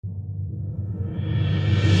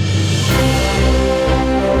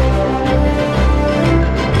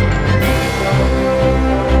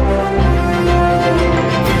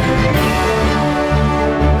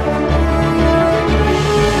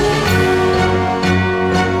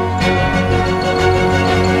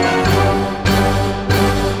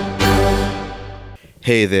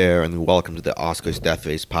Hey there, and welcome to the Oscars Death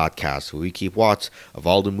Race podcast, where we keep watch of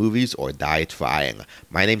all the movies or die trying.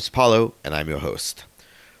 My name's Paulo, and I'm your host.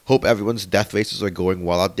 Hope everyone's death races are going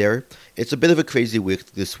well out there. It's a bit of a crazy week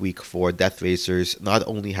this week for death racers. Not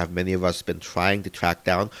only have many of us been trying to track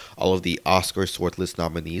down all of the Oscar shortlist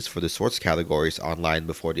nominees for the sorts categories online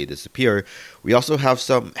before they disappear, we also have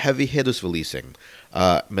some heavy hitters releasing.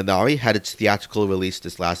 Minari had its theatrical release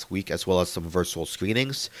this last week, as well as some virtual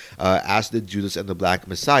screenings, as did Judas and the Black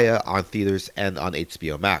Messiah on theaters and on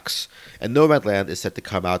HBO Max. And Nomadland is set to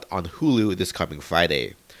come out on Hulu this coming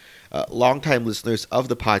Friday. Longtime listeners of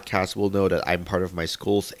the podcast will know that I'm part of my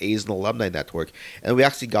school's A's and Alumni Network, and we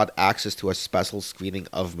actually got access to a special screening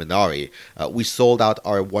of Minari. We sold out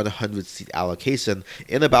our 100-seat allocation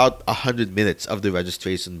in about 100 minutes of the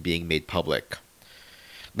registration being made public.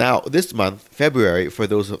 Now, this month, February, for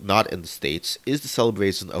those not in the States, is the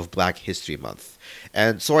celebration of Black History Month.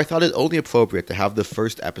 And so I thought it only appropriate to have the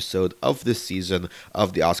first episode of this season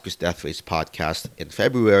of the Oscars Death Race podcast in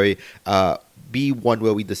February be one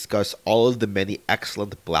where we discuss all of the many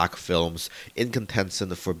excellent Black films in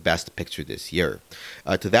contention for Best Picture this year.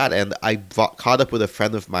 To that end, I caught up with a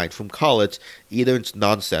friend of mine from college, either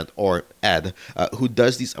Noncent or Ed, who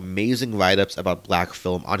does these amazing write-ups about Black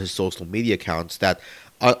film on his social media accounts that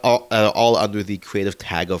all under the creative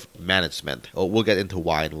tag of management. We'll get into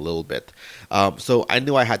why in a little bit. So I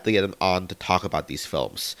knew I had to get him on to talk about these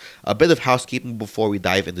films. A bit of housekeeping before we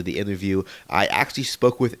dive into the interview. I actually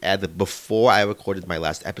spoke with Ed before I recorded my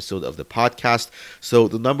last episode of the podcast, so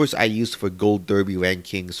the numbers I used for Gold Derby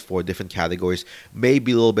rankings for different categories may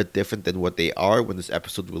be a little bit different than what they are when this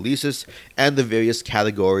episode releases, and the various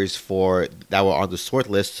categories that were on the short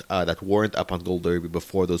list that weren't up on Gold Derby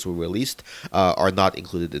before those were released are not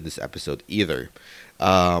included in this episode either.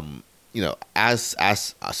 As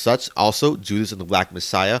such, also, Judas and the Black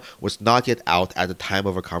Messiah was not yet out at the time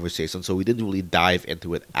of our conversation, so we didn't really dive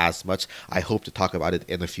into it as much. I hope to talk about it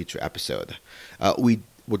in a future episode.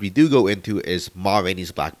 What we do go into is Ma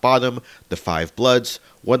Rainey's Black Bottom, The Five Bloods,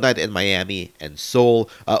 One Night in Miami, and Soul,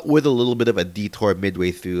 with a little bit of a detour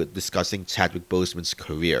midway through discussing Chadwick Boseman's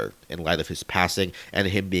career in light of his passing and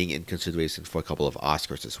him being in consideration for a couple of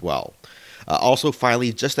Oscars as well. Also,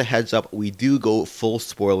 finally, just a heads up, we do go full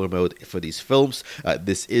spoiler mode for these films.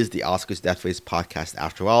 This is the Oscars Death Race podcast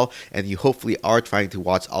after all, and you hopefully are trying to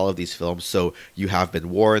watch all of these films, so you have been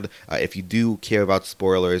warned. If you do care about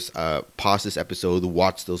spoilers, pause this episode,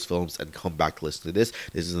 watch those films, and come back to listen to this.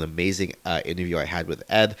 This is an amazing interview I had with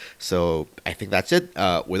Ed, so I think that's it.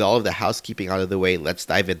 With all of the housekeeping out of the way, let's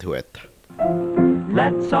dive into it.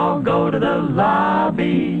 Let's all go to the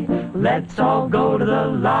lobby. Let's all go to the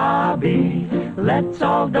lobby. Let's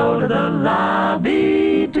all go to the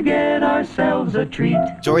lobby to get ourselves a treat.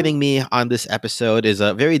 Joining me on this episode is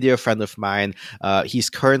a very dear friend of mine. He's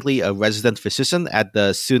currently a resident physician at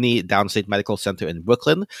the SUNY Downstate Medical Center in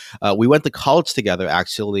Brooklyn. We went to college together,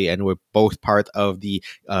 actually, and we're both part of the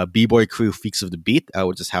B-Boy crew Freaks of the Beat,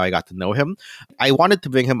 which is how I got to know him. I wanted to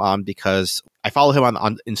bring him on because I follow him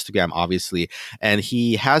on Instagram, obviously, and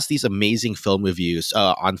he has these amazing film reviews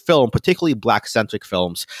on film, particularly Black-centric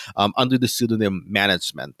films, under the pseudonym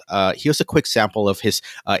Management. Here's a quick sample of his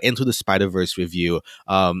Into the Spider-Verse review,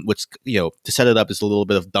 which, to set it up, is a little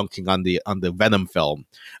bit of dunking on the Venom film.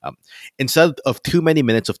 Instead of too many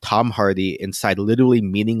minutes of Tom Hardy inside literally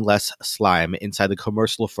meaningless slime inside the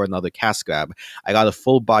commercial for another cash grab, I got a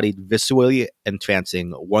full-bodied, visually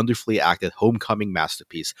entrancing, wonderfully acted homecoming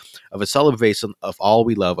masterpiece of a celebration of all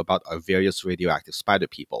we love about our various radioactive spider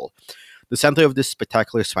people. The center of this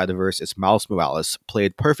spectacular Spider-Verse is Miles Morales,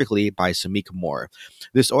 played perfectly by Samik Moore.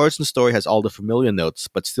 This origin story has all the familiar notes,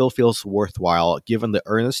 but still feels worthwhile given the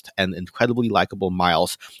earnest and incredibly likable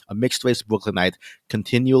Miles, a mixed-race Brooklynite,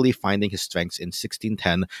 continually finding his strengths in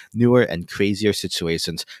 1610, newer and crazier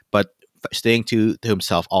situations, but staying to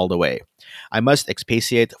himself all the way. I must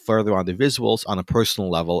expatiate further on the visuals on a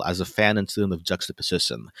personal level as a fan and student of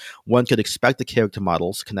juxtaposition. One could expect the character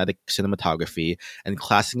models, kinetic cinematography, and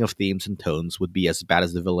classing of themes and tones would be as bad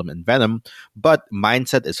as the villain in Venom, but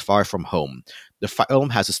mindset is far from home. The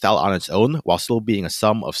film has a style on its own while still being a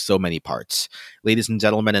sum of so many parts. Ladies and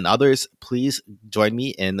gentlemen and others, please join me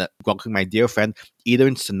in welcoming my dear friend,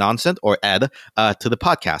 either Noncent or Ed, to the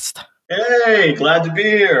podcast. Hey, glad to be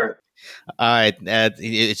here. All right,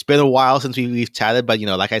 it's been a while since we've chatted, but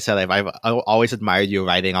like I said, I've always admired your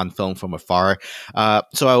writing on film from afar.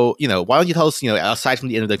 So why don't you tell us, aside from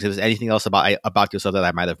the introduction, if there's anything else about yourself that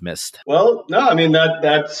I might have missed? Well, no, I mean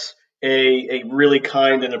that's a really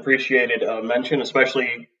kind and appreciated mention,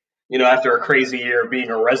 especially after a crazy year being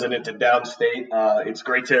a resident in downstate, it's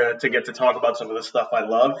great to get to talk about some of the stuff I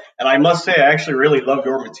love. And I must say, I actually really love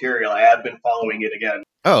your material. I have been following it again.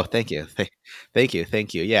 Oh, thank you. Thank you.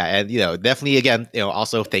 Thank you. Yeah. And, definitely again,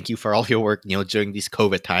 also thank you for all your work, during these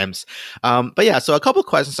COVID times. But yeah, so a couple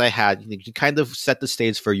questions I had, to kind of set the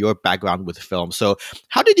stage for your background with film. So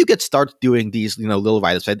how did you get started doing these, little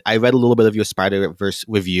write-ups? I read a little bit of your Spider-Verse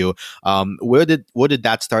review. Where did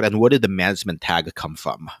that start, and where did the management tag come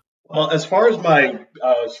from? Well, as far as my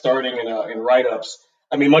starting in write-ups,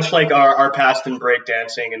 I mean, much like our past in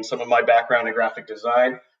breakdancing and some of my background in graphic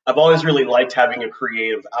design, I've always really liked having a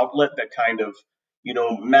creative outlet that kind of,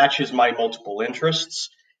 matches my multiple interests.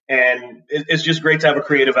 And it's just great to have a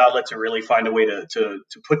creative outlet to really find a way to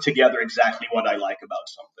put together exactly what I like about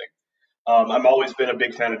something. I've always been a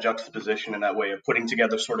big fan of juxtaposition in that way of putting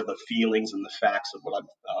together sort of the feelings and the facts of what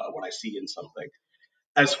I see in something.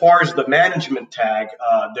 As far as the management tag,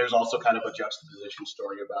 there's also kind of a juxtaposition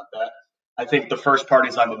story about that. I think the first part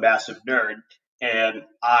is I'm a massive nerd, and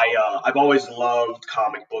I've always loved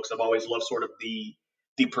comic books. I've always loved sort of the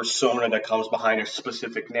persona that comes behind a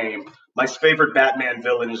specific name. My favorite Batman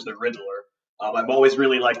villain is the Riddler. I've always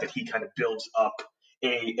really liked that he kind of builds up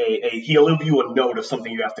he'll leave you a note of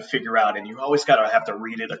something you have to figure out, and you always gotta have to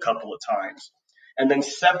read it a couple of times. And then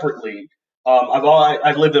separately,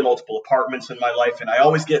 I've lived in multiple apartments in my life, and I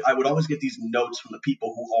would always get these notes from the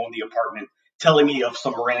people who own the apartment telling me of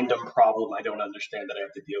some random problem I don't understand that I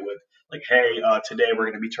have to deal with. Like, hey, today we're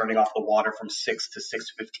going to be turning off the water from 6 to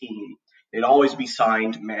 6:15. It'd always be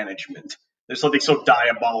signed management. There's something so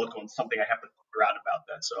diabolical and something I have to figure out about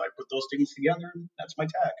that. So I put those things together, and that's my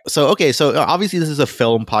tag. So okay, so obviously this is a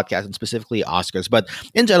film podcast and specifically Oscars, but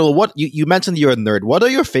in general, what you mentioned you're a nerd. What are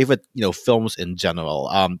your favorite films in general?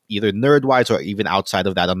 Either nerd wise or even outside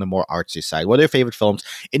of that on the more artsy side. What are your favorite films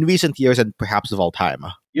in recent years and perhaps of all time?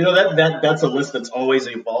 That's a list that's always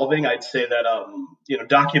evolving. I'd say that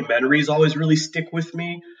documentaries always really stick with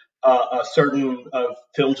me. Certain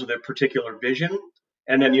films with a particular vision,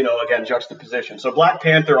 and then again juxtaposition. So Black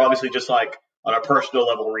Panther, obviously, just like on a personal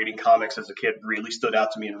level, reading comics as a kid really stood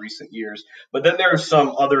out to me in recent years. But then there are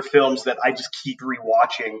some other films that I just keep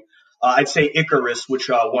rewatching. I'd say Icarus, which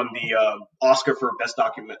won the Oscar for best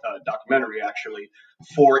documentary, actually,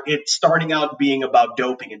 for it starting out being about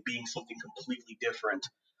doping and being something completely different.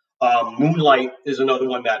 Moonlight is another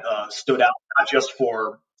one that stood out, not just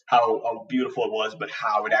for how beautiful it was, but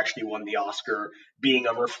how it actually won the Oscar, being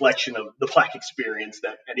a reflection of the Black experience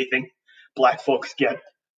that anything Black folks get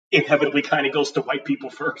inevitably kind of goes to white people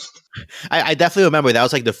first. I definitely remember that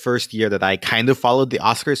was like the first year that I kind of followed the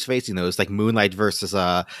Oscars face. It was like Moonlight versus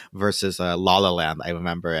La La Land. I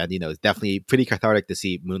remember, and it's definitely pretty cathartic to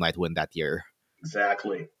see Moonlight win that year.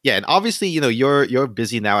 Exactly. Yeah, and obviously, you're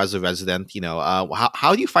busy now as a resident.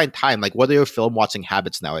 How do you find time? Like, what are your film watching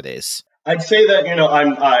habits nowadays? I'd say that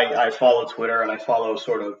I follow Twitter and I follow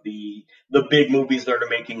sort of the big movies that are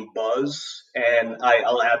making buzz, and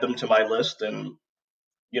I'll add them to my list. And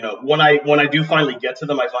when I do finally get to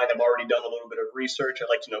them, I find I've already done a little bit of research. I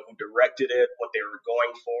like to know who directed it, what they were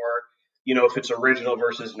going for, if it's original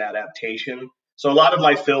versus an adaptation. So a lot of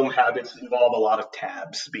my film habits involve a lot of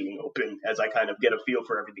tabs being open as I kind of get a feel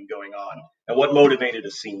for everything going on and what motivated a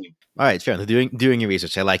scene. All right, fair enough. Doing your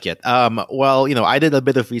research, I like it. Well, I did a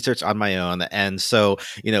bit of research on my own, and so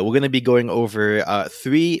we're going to be going over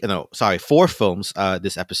four films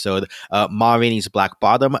this episode: Ma Rainey's Black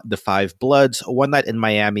Bottom, The Five Bloods, One Night in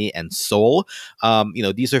Miami, and Soul.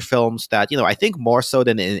 These are films that I think more so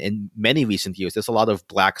than in many recent years. There's a lot of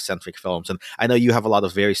Black centric films, and I know you have a lot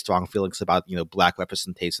of very strong feelings about Black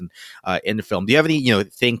representation in film. Do you have any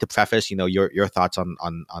thing to preface your thoughts on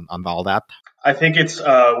all that? I think it's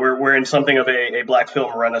we're in something of a black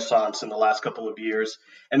film renaissance in the last couple of years,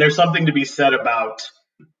 and there's something to be said about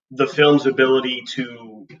the film's ability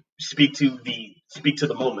to speak to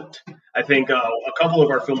the moment. I think a couple of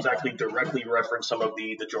our films actually directly reference some of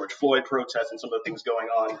the George Floyd protests and some of the things going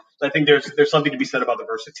on. So I think there's something to be said about the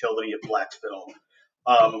versatility of black film.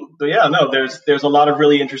 But yeah, no, there's a lot of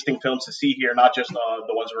really interesting films to see here, not just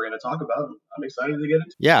the ones we're going to talk about. I'm excited to get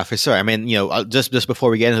into. Yeah, for sure. I mean, just before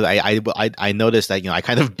we get into it, I noticed that I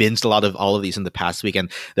kind of binged a lot of all of these in the past week,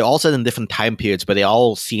 and they're all set in different time periods, but they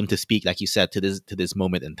all seem to speak, like you said, to this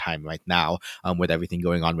moment in time right now, with everything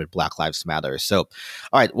going on with Black Lives Matter. So,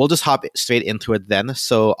 all right, we'll just hop straight into it then.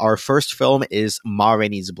 So, our first film is Ma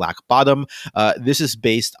Rainey's Black Bottom. This is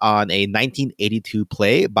based on a 1982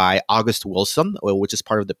 play by August Wilson, which is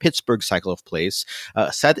part of the Pittsburgh cycle of plays,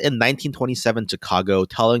 set in 1927 Chicago,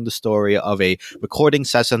 telling the story of of a recording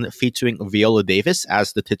session featuring Viola Davis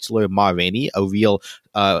as the titular Ma Rainey, a real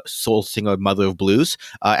soul singer, mother of blues,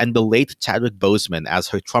 and the late Chadwick Boseman as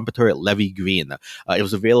her trumpeter Levy Green. It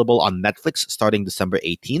was available on Netflix starting December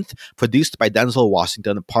 18th, produced by Denzel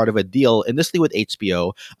Washington, part of a deal initially with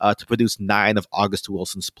HBO to produce 9 of August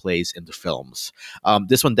Wilson's plays into films.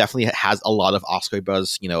 This one definitely has a lot of Oscar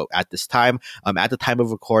buzz, at this time. At the time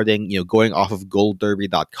of recording, going off of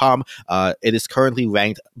goldderby.com, it is currently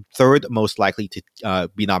ranked third most likely to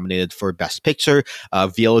be nominated for Best Picture.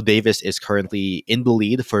 Viola Davis is currently in the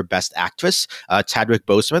lead for Best Actress. Chadwick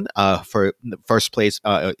Boseman for first place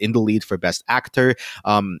in the lead for Best Actor.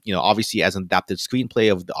 Obviously as an adapted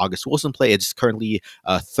screenplay of the August Wilson play, it's currently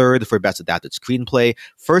third for Best Adapted Screenplay,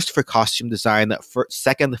 first for costume design,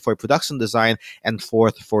 second for production design, and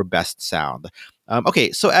fourth for Best Sound.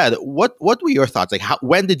 Okay, so Ed, what were your thoughts? Like,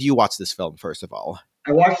 when did you watch this film? First of all.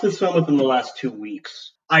 I watched this film within the last 2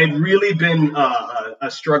 weeks. I had really been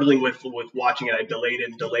struggling with watching it. I delayed it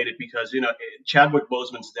and delayed it because Chadwick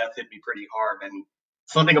Boseman's death hit me pretty hard, and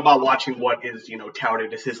something about watching what is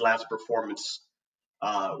touted as his last performance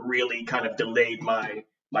really kind of delayed my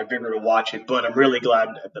vigor to watch it. But I'm really glad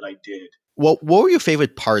that I did. What were your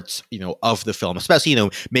favorite parts, of the film, especially,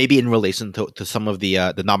 maybe in relation to some of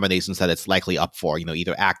the nominations that it's likely up for,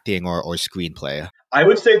 either acting or screenplay? I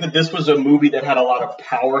would say that this was a movie that had a lot of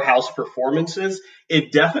powerhouse performances.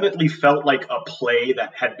 It definitely felt like a play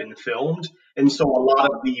that had been filmed, and so a lot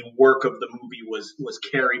of the work of the movie was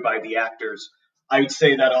carried by the actors. I would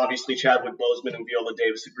say that obviously Chadwick Boseman and Viola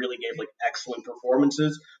Davis really gave like excellent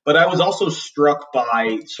performances, but I was also struck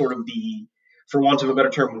by sort of the, for want of a better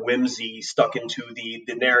term, whimsy stuck into the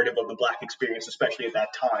narrative of the Black experience, especially at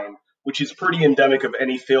that time, which is pretty endemic of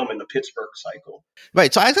any film in the Pittsburgh cycle.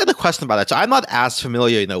 Right. So I had a question about that. So I'm not as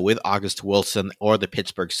familiar, with August Wilson or the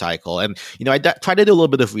Pittsburgh cycle, and tried to do a little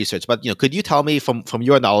bit of research. But could you tell me from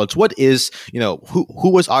your knowledge, what is who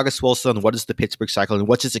was August Wilson? What is the Pittsburgh cycle, and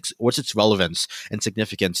what's its relevance and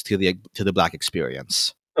significance to the Black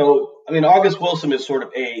experience? So, I mean, August Wilson is sort of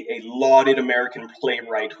a lauded American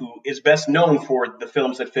playwright who is best known for the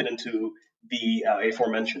films that fit into the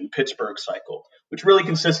aforementioned Pittsburgh cycle, which really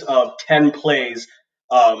consists of 10 plays,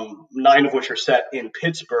 9 of which are set in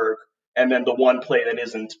Pittsburgh, and then the one play that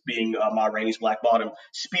isn't being Ma Rainey's Black Bottom,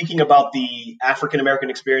 speaking about the African American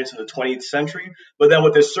experience in the 20th century, but then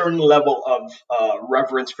with a certain level of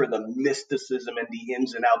reverence for the mysticism and the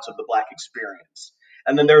ins and outs of the Black experience.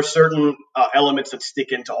 And then there are certain elements that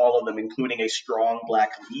stick into all of them, including a strong black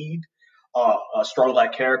lead, strong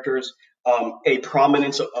black characters, a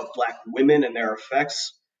prominence of black women and their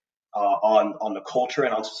effects on the culture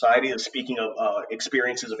and on society. Speaking of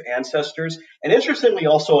experiences of ancestors, and interestingly,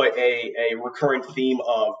 also a recurring theme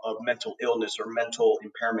of mental illness or mental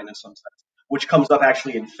impairment in some sense, which comes up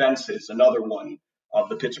actually in Fences, another one of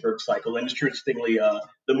the Pittsburgh cycle. And interestingly,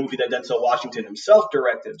 the movie that Denzel Washington himself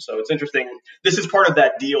directed. So it's interesting. This is part of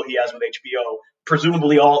that deal he has with HBO.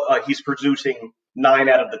 Presumably, all he's producing 9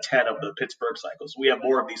 out of the 10 of the Pittsburgh cycles. We have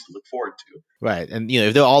more of these to look forward to. Right, and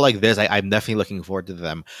if they're all like this, I'm definitely looking forward to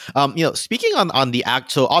them. Speaking on the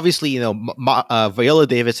act, so obviously, Viola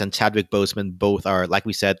Davis and Chadwick Boseman both are, like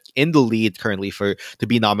we said, in the lead currently for to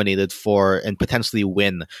be nominated for and potentially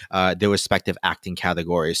win their respective acting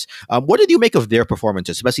categories. What did you make of their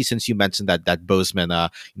performances, especially since you mentioned that Boseman,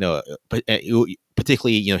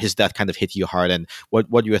 particularly, his death kind of hit you hard, and what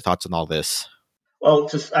are your thoughts on all this? Well,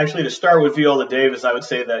 to start with Viola Davis, I would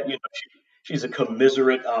say that she's a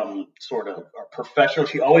commiserate sort of professional.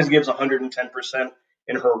 She always gives 110%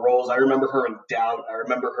 in her roles. I remember her in Doubt. I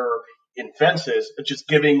remember her in Fences, just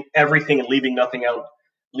giving everything and leaving nothing out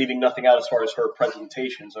as far as her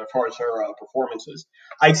presentations, or as far as her performances.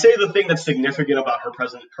 I'd say the thing that's significant about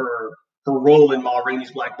her role in Ma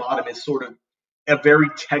Rainey's Black Bottom is sort of a very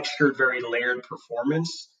textured, very layered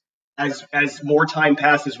performance. As more time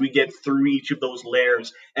passes, we get through each of those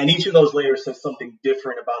layers, and each of those layers says something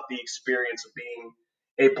different about the experience of being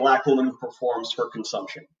a black woman who performs for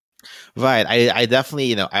consumption. Right. I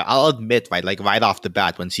definitely, I'll admit, right, like right off the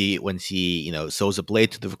bat, when she, sews a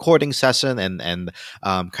blade to the recording session and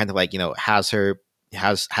kind of like,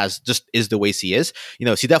 has just is the way she is.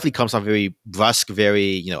 She definitely comes off very brusque,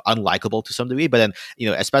 very, unlikable to some degree. But then,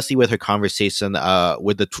 especially with her conversation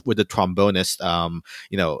with the trombonist,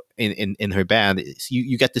 in her band,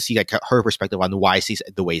 you get to see like her perspective on why she's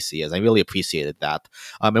the way she is. I really appreciated that.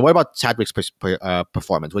 And what about Chadwick's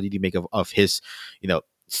performance? What did you make of his,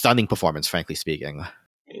 stunning performance, frankly speaking?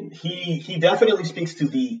 And he definitely speaks to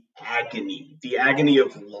the agony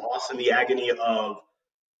of loss, and the agony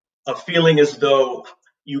of feeling as though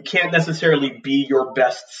you can't necessarily be your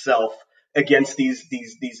best self against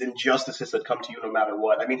these injustices that come to you no matter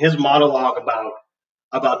what. I mean, his monologue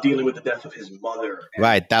about dealing with the death of his mother and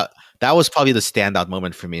Right. That was probably the standout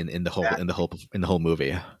moment for me in exactly. the whole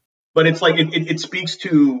movie. But it's like it speaks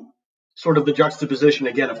to sort of the juxtaposition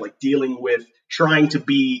again of like dealing with trying to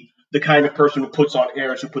be the kind of person who puts on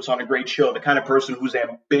airs, who puts on a great show, the kind of person who's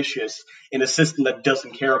ambitious in a system that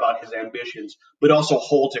doesn't care about his ambitions, but also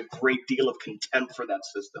holds a great deal of contempt for that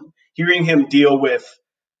system. Hearing him deal with,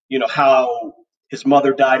 how his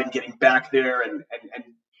mother died and getting back there and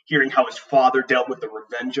hearing how his father dealt with the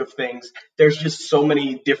revenge of things. There's just so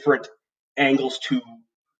many different angles to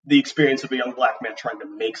the experience of a young black man trying to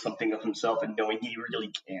make something of himself and knowing he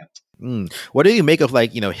really can't. What do you make of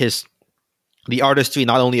like his the artistry,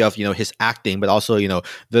 not only of his acting, but also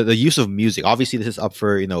the use of music? Obviously, this is up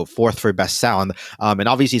for fourth for best sound, and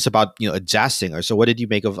obviously it's about a jazz singer. So, what did you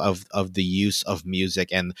make of the use of music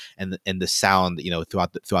and the sound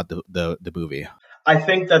throughout the movie? I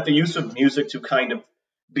think that the use of music to kind of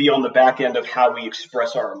be on the back end of how we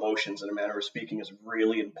express our emotions in a manner of speaking is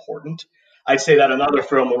really important. I'd say that another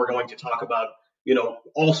film that we're going to talk about,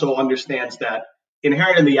 also understands that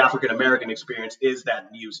inherent in the African American experience is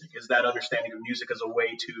that music, is that understanding of music as a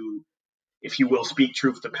way to, if you will, speak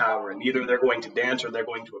truth to power. And either they're going to dance or they're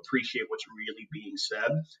going to appreciate what's really being said.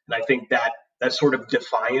 And I think that that sort of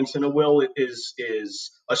defiance in a will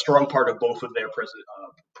is a strong part of both of their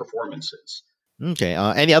performances. Okay.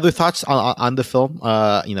 Any other thoughts on the film?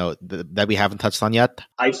 That we haven't touched on yet.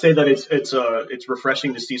 I'd say that it's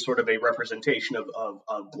refreshing to see sort of a representation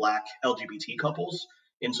of black LGBT couples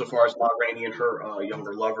insofar as Ma Rainey and her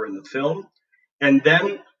younger lover in the film, and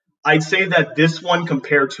then I'd say that this one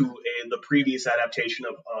compared to the previous adaptation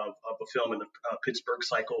of a film in the Pittsburgh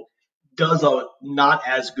cycle does a not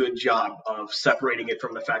as good job of separating it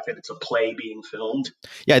from the fact that it's a play being filmed.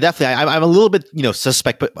 Yeah, definitely. I'm a little bit,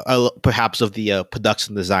 suspect, but perhaps of the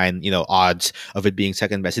production design, odds of it being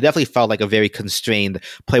second best. It definitely felt like a very constrained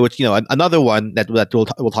play, which another one that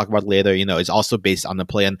we'll talk about later, is also based on the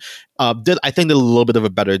play, and did a little bit of a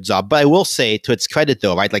better job. But I will say, to its credit,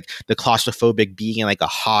 though, right, like the claustrophobic being in like a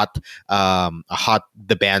hot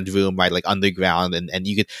the band room, right, like underground, and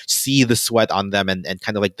you could see the sweat on them, and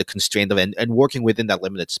kind of like the constraint of it, and working within that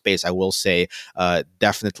limited space. I will say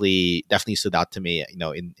definitely stood out to me,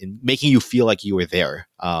 in making you feel like you were there,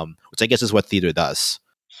 which I guess is what theater does.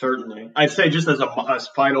 Certainly. I'd say just as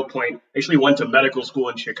final point, I actually went to medical school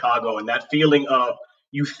in Chicago, and that feeling of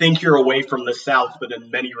you think you're away from the South, but in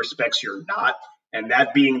many respects you're not, and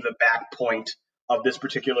that being the back point of this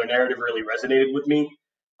particular narrative really resonated with me.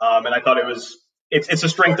 And I thought it's a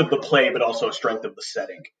strength of the play, but also a strength of the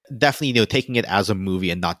setting. Definitely, taking it as a movie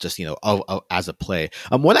and not just as a play.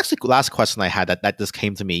 One actually last question I had that just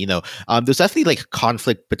came to me. There's definitely like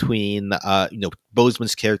conflict between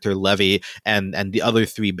Bozeman's character Levy and the other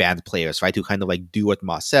three band players, right, who kind of like do what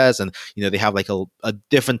Ma says, and they have like a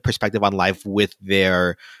different perspective on life with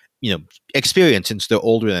their experience since they're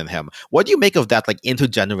older than him. What do you make of that like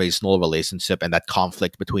intergenerational relationship and that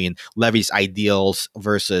conflict between Levy's ideals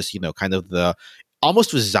versus kind of the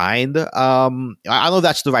almost resigned, I don't know if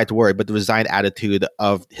that's the right word, but the resigned attitude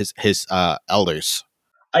of his elders?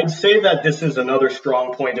 I'd say that this is another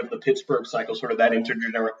strong point of the Pittsburgh cycle, sort of that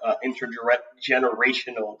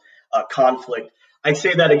intergenerational conflict. I'd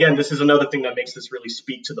say that again, this is another thing that makes this really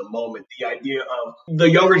speak to the moment. The idea of the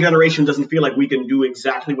younger generation doesn't feel like we can do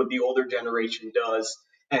exactly what the older generation does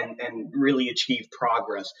and really achieve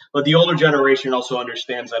progress. But the older generation also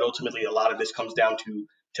understands that ultimately a lot of this comes down to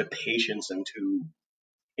patience and to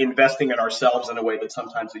investing in ourselves in a way that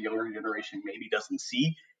sometimes the younger generation maybe doesn't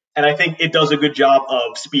see. And I think it does a good job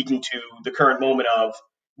of speaking to the current moment of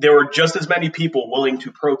there were just as many people willing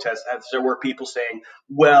to protest as there were people saying,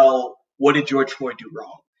 well, what did George Floyd do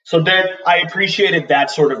wrong? So then I appreciated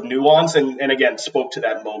that sort of nuance and again spoke to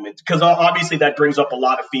that moment because obviously that brings up a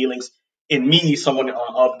lot of feelings in me, someone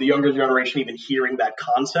of the younger generation, even hearing that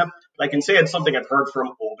concept. But I can say it's something I've heard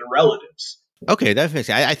from older relatives. Okay,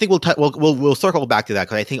 definitely. I think we'll circle back to that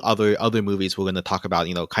because I think other movies we're going to talk about,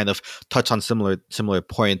 kind of touch on similar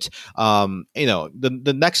points.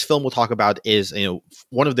 The next film we'll talk about is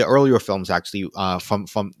one of the earlier films actually from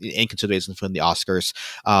in consideration from the Oscars,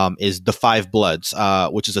 is The Five Bloods,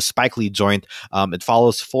 which is a Spike Lee joint. It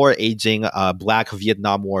follows four aging Black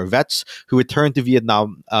Vietnam War vets who return to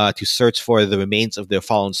Vietnam to search for the remains of their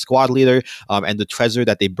fallen squad leader and the treasure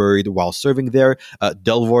that they buried while serving there.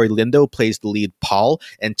 Delroy Lindo plays the lead Paul,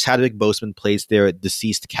 and Chadwick Boseman plays their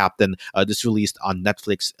deceased captain. This released on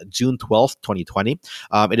Netflix June 12th, 2020.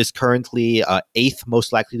 It is currently eighth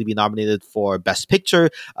most likely to be nominated for Best Picture.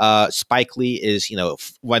 Spike Lee is,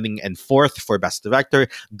 running in fourth for Best Director.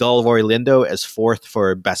 Delroy Lindo is fourth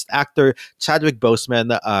for Best Actor. Chadwick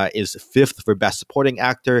Boseman is fifth for Best Supporting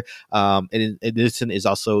Actor. And Edison is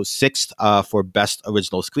also sixth for Best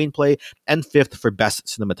Original Screenplay and fifth for Best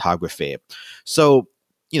Cinematography. So,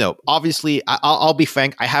 obviously, I'll be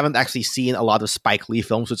frank, I haven't actually seen a lot of Spike Lee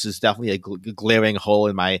films, which is definitely a glaring hole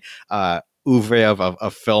in my oeuvre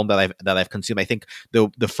of film that I've consumed. I think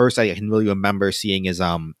the first I can really remember seeing is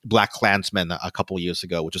Black Klansman a couple years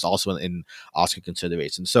ago, which was also in Oscar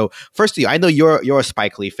consideration. So firstly, I know you're a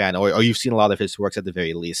Spike Lee fan, or you've seen a lot of his works at the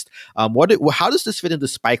very least. How does this fit into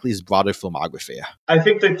Spike Lee's broader filmography? I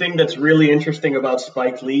think the thing that's really interesting about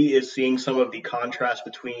Spike Lee is seeing some of the contrast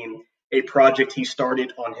between a project he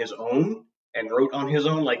started on his own and wrote on his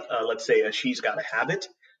own, like let's say She's Gotta Have It,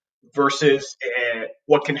 versus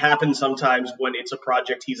what can happen sometimes when it's a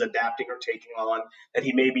project he's adapting or taking on that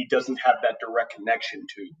he maybe doesn't have that direct connection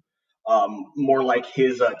to. More like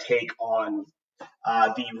his take on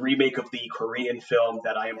the remake of the Korean film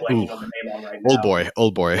that I am Ooh, blanking on the name on right old now. boy,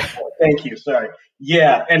 old boy. Thank you. Sorry.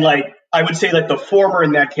 Yeah, and like I would say that the former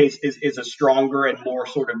in that case is a stronger and more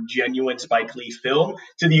sort of genuine Spike Lee film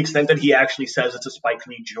to the extent that he actually says it's a Spike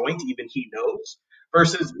Lee joint, even he knows.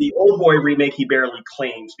 Versus the Old Boy remake, he barely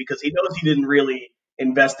claims because he knows he didn't really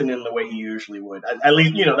invest in it in the way he usually would. At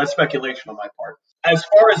least, that's speculation on my part. As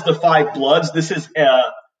far as the Five Bloods, this is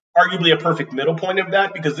arguably a perfect middle point of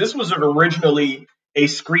that because this was originally a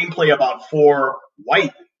screenplay about four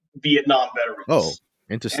white Vietnam Oh, veterans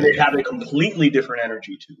and it interesting. had a completely different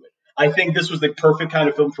energy to it. I think this was the perfect kind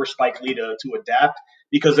of film for Spike Lee to adapt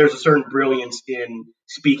because there's a certain brilliance in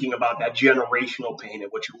speaking about that generational pain and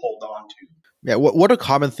what you hold on to. Yeah, what are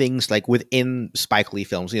common things like within Spike Lee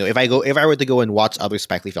films? If I were to go and watch other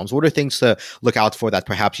Spike Lee films, what are things to look out for that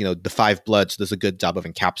perhaps The Five Bloods does a good job of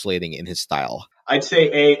encapsulating in his style? I'd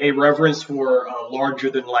say a reverence for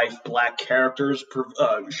larger than life black characters,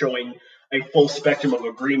 showing a full spectrum of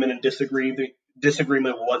agreement and disagreement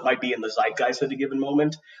with what might be in the zeitgeist at a given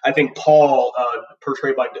moment. I think Paul,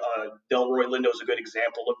 portrayed by Delroy Lindo, is a good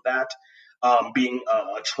example of that, being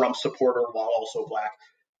a Trump supporter while also black.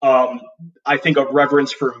 Um, I think a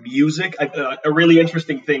reverence for music. A really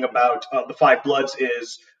interesting thing about the Five Bloods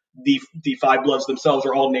is the Five Bloods themselves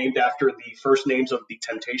are all named after the first names of the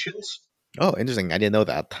Temptations. Oh, interesting. I didn't know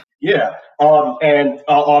that. Yeah, and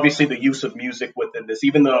obviously the use of music within this,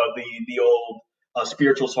 even the old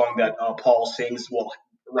spiritual song that Paul sings, well,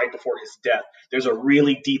 right before his death. There's a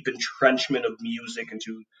really deep entrenchment of music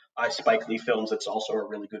into Spike Lee films. It's also a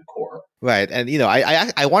really good core. Right, and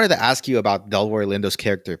I wanted to ask you about Delroy Lindo's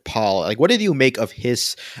character Paul. Like, what did you make of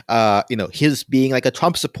his, his being like a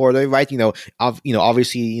Trump supporter, right?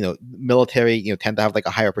 Obviously, military, tend to have like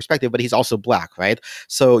a higher perspective, but he's also black, right?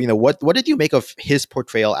 So, what did you make of his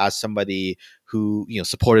portrayal as somebody who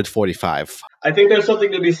supported 45? I think there's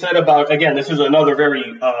something to be said about. Again, this is another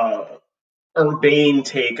very urbane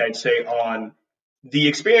take, I'd say, on the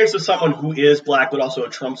experience of someone who is black, but also a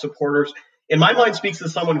Trump supporter. In my mind, speaks to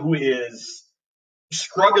someone who is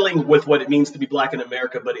struggling with what it means to be black in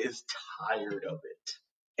America, but is tired of it.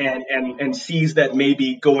 And sees that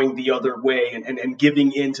maybe going the other way and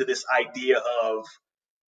giving into this idea of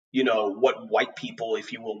what white people,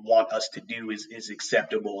 if you will, want us to do is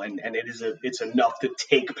acceptable and it's enough to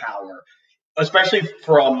take power, especially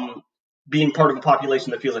from being part of a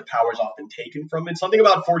population that feels like power is often taken from it. Something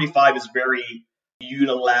about 45 is very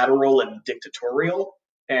unilateral and dictatorial.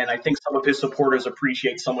 And I think some of his supporters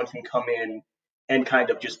appreciate someone who can come in and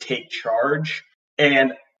kind of just take charge.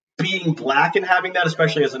 And being black and having that,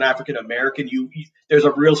 especially as an African American, there's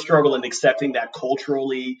a real struggle in accepting that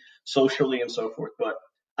culturally, socially, and so forth. But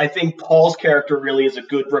I think Paul's character really is a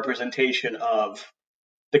good representation of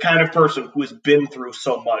the kind of person who has been through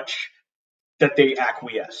so much that they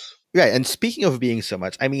acquiesce. Right, and speaking of being so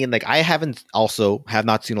much, I mean, like I have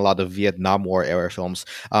not seen a lot of Vietnam War era films.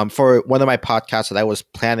 For one of my podcasts that I was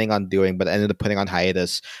planning on doing, but I ended up putting on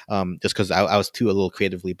hiatus, just because I was too a little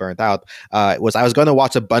creatively burnt out. I was going to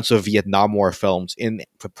watch a bunch of Vietnam War films in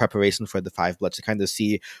preparation for the Five Bloods to kind of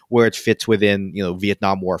see where it fits within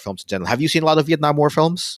Vietnam War films in general. Have you seen a lot of Vietnam War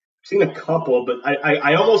films? I've seen a couple, but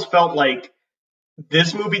I almost felt like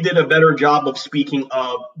this movie did a better job of speaking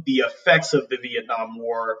of the effects of the Vietnam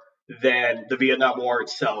War than the Vietnam War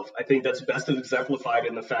itself. I think that's best exemplified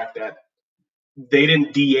in the fact that they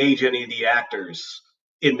didn't de-age any of the actors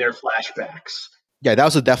in their flashbacks. Yeah, that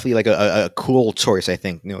was definitely like a cool choice, I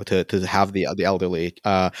think, to have the elderly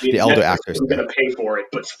I mean, the elder Netflix actors isn't there. going to pay for it,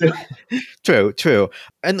 but still. True, true.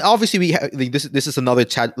 And obviously, this is another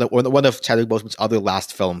like, one of Chadwick Boseman's other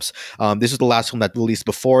last films. This is the last film that released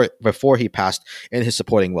before he passed in his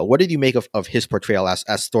supporting role. What did you make of his portrayal as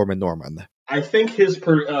Stormin Norman? I think his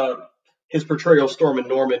portrayal of Storm and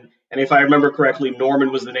Norman, and if I remember correctly,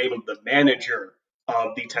 Norman was the name of the manager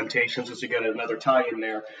of the Temptations, which again another tie in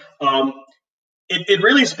there. Um, it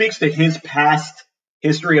really speaks to his past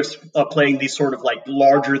history of playing these sort of like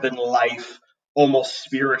larger than life, almost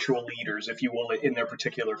spiritual leaders, if you will, in their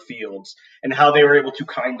particular fields, and how they were able to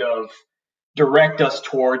kind of direct us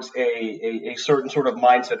towards a certain sort of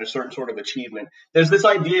mindset, a certain sort of achievement. There's this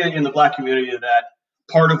idea in the black community that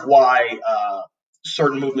part of why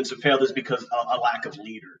certain movements have failed is because a lack of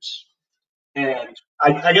leaders. And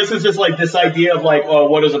I guess it's just like this idea of like, oh,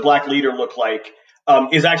 what does a black leader look like?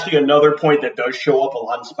 Is actually another point that does show up a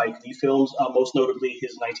lot in Spike Lee films, most notably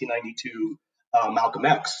his 1992 Malcolm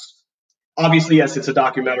X. Obviously, yes, it's a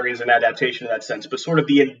documentary, it's an adaptation in that sense, but sort of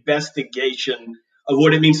the investigation of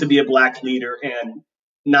what it means to be a black leader and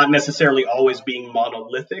not necessarily always being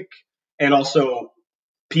monolithic. And also,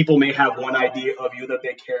 people may have one idea of you that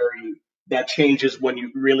they carry that changes when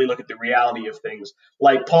you really look at the reality of things.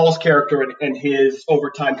 Like Paul's character and his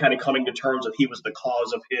over time kind of coming to terms that he was the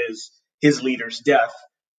cause of his leader's death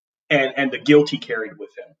and the guilt he carried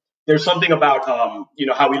with him. There's something about how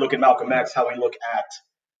we look at Malcolm X, how we look at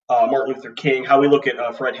Martin Luther King, how we look at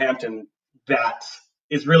Fred Hampton, that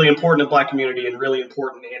is really important in the Black community and really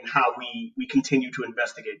important in how we continue to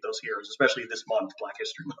investigate those heroes, especially this month, Black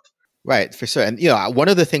History Month. Right, for sure. And one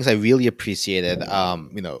of the things I really appreciated,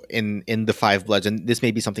 in the Five Bloods, and this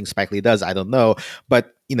may be something Spike Lee does, I don't know,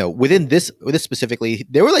 but within this specifically,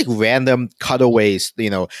 there were like random cutaways.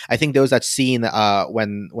 I think there was that scene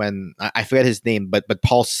when I forget his name, but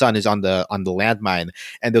Paul's son is on the landmine,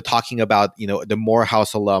 and they're talking about the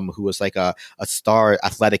Morehouse alum who was like a star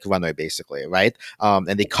athletic runner, basically, right?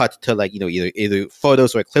 And they cut to like either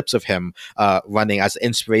photos or clips of him running as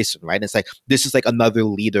inspiration, right? And it's like this is like another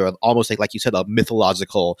leader, almost like you said, a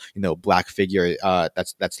mythological black figure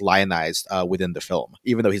that's lionized within the film,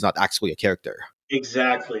 even though he's not actually a character.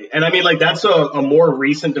 Exactly. And I mean, like, that's a more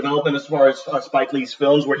recent development as far as Spike Lee's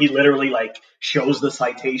films, where he literally, like, shows the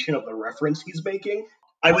citation of the reference he's making.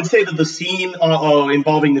 I would say that the scene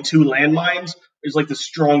involving the two landmines is, like, the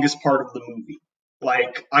strongest part of the movie.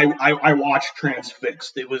 Like, I watched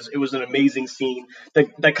Transfixed. It was an amazing scene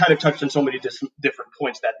that kind of touched on so many different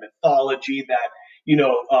points, that mythology, that,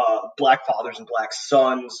 black fathers and black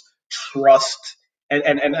sons, trust,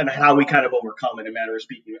 and how we kind of overcome in a manner of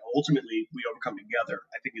speaking. Ultimately, we overcome together.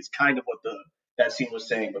 I think is kind of what that scene was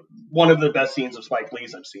saying. But one of the best scenes of Spike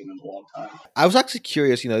Lee's I've seen in a long time. I was actually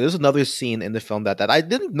curious. There's another scene in the film that I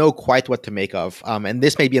didn't know quite what to make of. And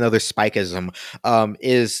this may be another Spikeism.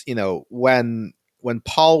 Is when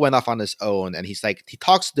Paul went off on his own and he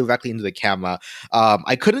talks directly into the camera.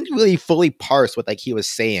 I couldn't really fully parse what like he was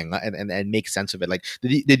saying and make sense of it. Like,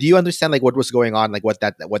 did you understand like what was going on, like what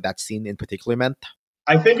that scene in particular meant?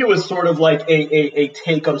 I think it was sort of like a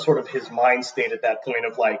take on sort of his mind state at that point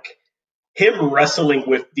of like him wrestling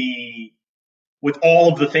with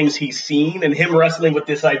all of the things he's seen and him wrestling with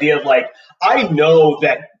this idea of like, I know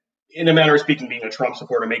that in a manner of speaking, being a Trump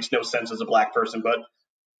supporter makes no sense as a black person, but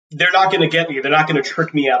they're not going to get me. They're not going to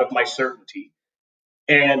trick me out of my certainty.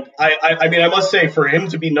 And I mean, I must say, for him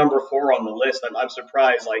to be number 4 on the list, I'm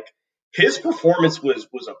surprised. Like, his performance was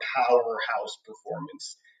a powerhouse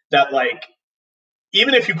performance. That, like,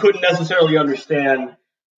 even if you couldn't necessarily understand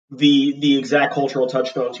the exact cultural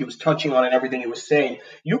touchstones he was touching on and everything he was saying,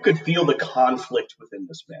 you could feel the conflict within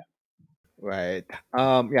this man. Right.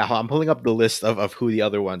 Yeah, I'm pulling up the list of who the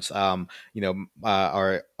other ones are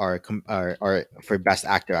for best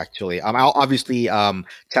actor actually. Obviously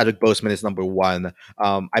Chadwick Boseman is number 1.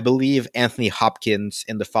 I believe Anthony Hopkins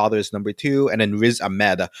in The Father is number 2, and then Riz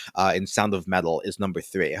Ahmed in Sound of Metal is number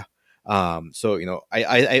 3. So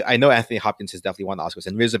I know Anthony Hopkins has definitely won Oscars,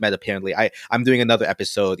 and Riz Ahmed apparently I'm doing another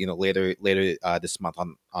episode later this month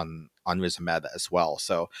on Riz Ahmed as well.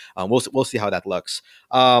 So we'll see how that looks.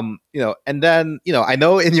 And then I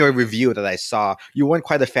know in your review that I saw you weren't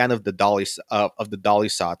quite a fan of the dolly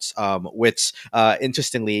shots, which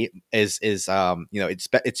interestingly it's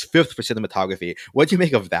fifth for cinematography. What do you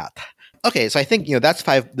make of that? Okay, so I think that's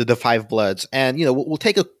the Five Bloods, and we'll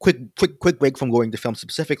take a quick break from going to film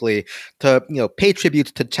specifically to pay tribute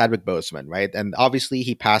to Chadwick Boseman, right? And obviously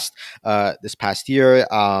he passed this past year,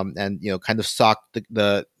 and kind of shocked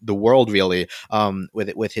the world, really,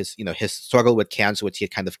 with his, his struggle with cancer, which he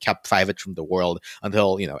had kind of kept private from the world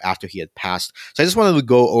until, after he had passed. So I just wanted to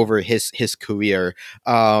go over his career.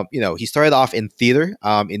 He started off in theater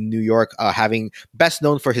in New York, having best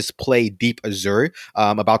known for his play Deep Azure,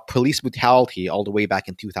 about police brutality, all the way back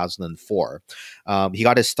in 2004. He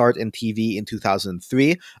got his start in TV in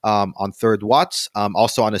 2003, on Third Watch,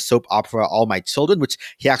 also on a soap opera All My Children, which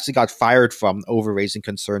he actually got fired from over raising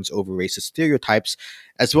concerns over racist stereotypes,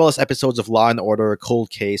 as well as episodes of Law and Order,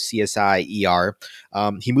 Cold Case, CSI, ER.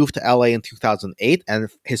 He moved to LA in 2008, and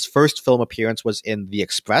his first film appearance was in The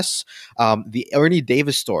Express, the Ernie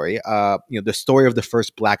Davis story, the story of the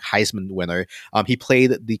first Black Heisman winner. He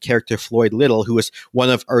played the character Floyd Little, who was one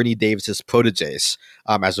of Ernie Davis's proteges,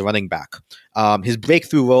 as a running back. His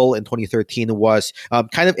breakthrough role in 2013 was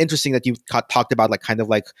kind of interesting, that you talked about, like kind of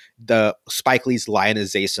like the Spike Lee's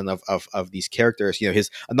lionization of these characters.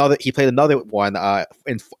 He played another one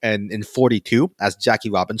in 42 as Jackie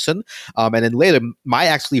Robinson, and then later, my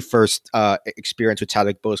actually first experience with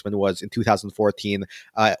Chadwick Boseman was in 2014,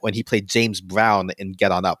 when he played James Brown in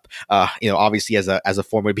Get On Up. Obviously, as a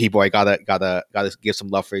former b-boy, gotta give some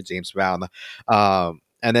love for James Brown.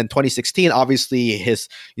 And then 2016, obviously, his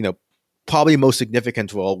probably most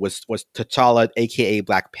significant role was T'Challa, aka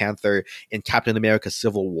Black Panther, in Captain America: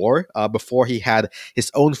 Civil War. Before he had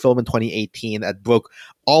his own film in 2018 that broke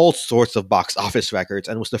all sorts of box office records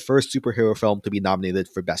and was the first superhero film to be nominated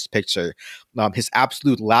for Best Picture. His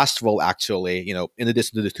absolute last role, actually, in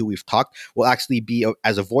addition to the two we've talked, will actually be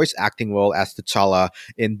as a voice acting role as T'Challa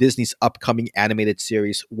in Disney's upcoming animated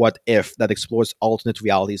series What If, that explores alternate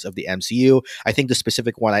realities of the MCU. I think the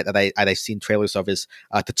specific one I've seen trailers of is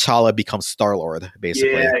T'Challa becomes Star-Lord, Yeah,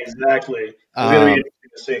 basically. exactly. It's gonna be Um,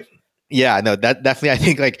 interesting to see. yeah, no, that definitely. I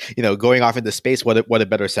think, like, going off into space, what a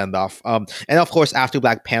better send off. And of course, after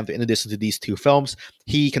Black Panther, in addition to these two films,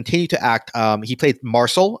 he continued to act. He played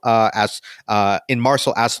Marshall, as in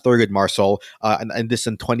Marshall as Thurgood Marshall, and this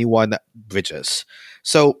in 21 Bridges.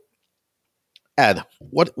 So, Ed,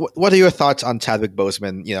 what are your thoughts on Chadwick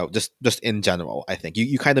Boseman? Just in general. I think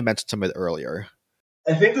you kind of mentioned some of it earlier.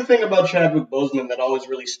 I think the thing about Chadwick Boseman that always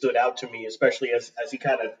really stood out to me, especially as he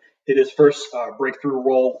kind of hit his first breakthrough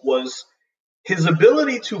role, was his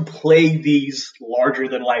ability to play these larger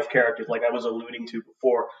than life characters, like I was alluding to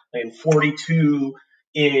before, in 42,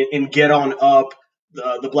 in Get On Up,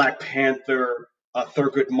 the Black Panther,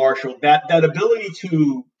 Thurgood Marshall. That ability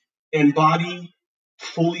to embody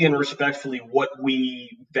fully and respectfully what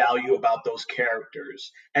we value about those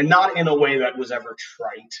characters, and not in a way that was ever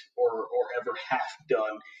trite or ever half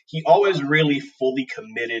done. He always really fully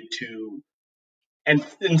committed to and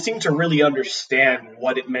seemed to really understand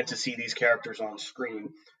what it meant to see these characters on screen.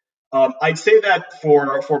 I'd say that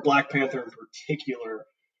for Black Panther in particular,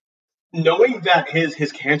 knowing that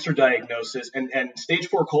his cancer diagnosis and stage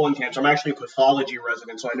 4 colon cancer. I'm actually a pathology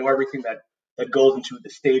resident, so I know everything that goes into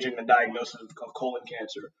the staging and diagnosis of colon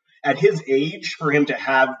cancer. At his age, for him to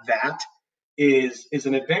have that is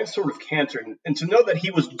an advanced sort of cancer, and to know that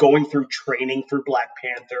he was going through training through Black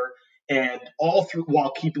Panther and all through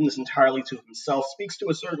while keeping this entirely to himself speaks to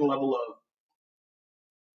a certain level of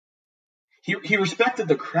he respected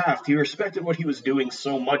the craft. He respected what he was doing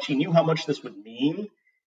so much. He knew how much this would mean.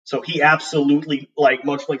 So he absolutely, like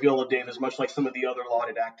much like Viola Davis, much like some of the other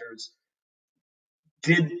lauded actors,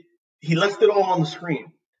 did he left it all on the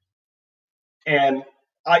screen. And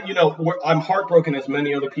I'm heartbroken, as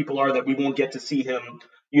many other people are, that we won't get to see him,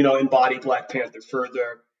 embody Black Panther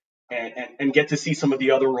further, and get to see some of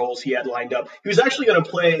the other roles he had lined up. He was actually going to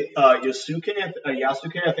play Yasuke.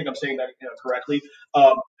 I think I'm saying that correctly.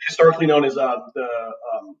 Historically known as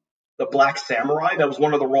the Black Samurai. That was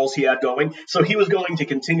one of the roles he had going. So he was going to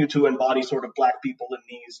continue to embody sort of Black people in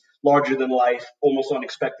these larger than life, almost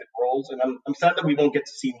unexpected roles. And I'm sad that we won't get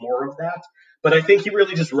to see more of that. But I think he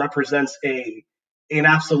really just represents an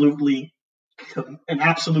absolutely an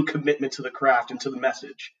absolute commitment to the craft and to the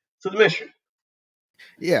message, to the mission.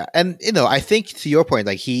 Yeah, and I think, to your point,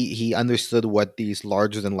 like, he understood what these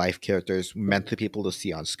larger than life characters meant to people to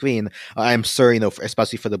see on screen. I'm sure,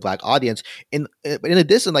 especially for the Black audience. In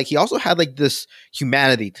addition, like, he also had like this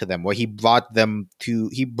humanity to them, where he brought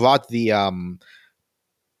he brought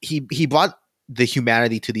the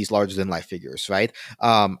humanity to these larger than life figures, right?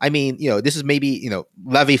 I mean, this is maybe,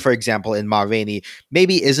 Levy, for example, in Ma Rainey,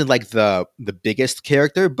 maybe isn't like the biggest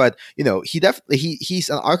character, but he definitely he's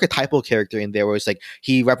an archetypal character in there, where it's like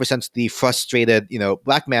he represents the frustrated,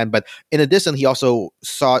 Black man. But in addition, he also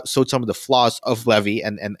showed some of the flaws of Levy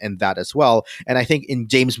and that as well. And I think in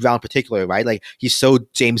James Brown in particular, right, like, he showed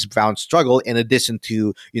James Brown's struggle in addition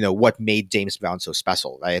to what made James Brown so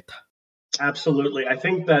special, right? Absolutely. I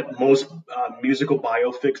think that most musical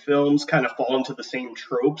biopic films kind of fall into the same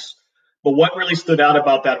tropes. But what really stood out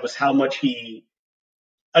about that was how much he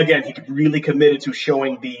really committed to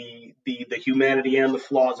showing the humanity and the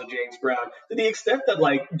flaws of James Brown to the extent that,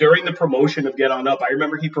 like, during the promotion of Get On Up, I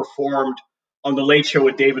remember he performed on the Late Show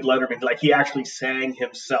with David Letterman. Like, he actually sang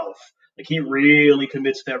himself. Like, he really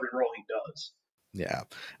commits to every role he does. Yeah.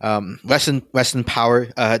 Weston Power,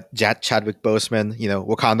 Chadwick Boseman,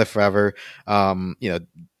 Wakanda Forever.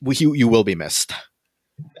 You will be missed.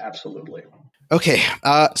 Absolutely. Okay.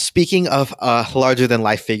 Speaking of larger than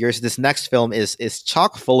life figures, this next film is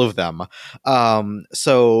chock full of them.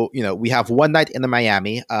 We have One Night in the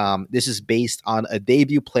Miami. This is based on a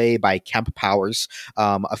debut play by Kemp Powers,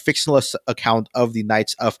 a fictionalist account of the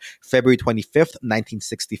nights of February 25th,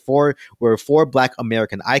 1964, where four Black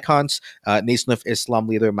American icons: Nation of Islam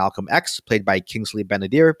leader Malcolm X, played by Kingsley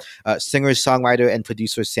Benadir; singer, songwriter, and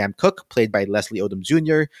producer Sam Cooke, played by Leslie Odom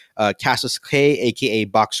Jr.; Cassius Clay, aka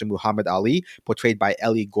Boxer Muhammad Ali, portrayed by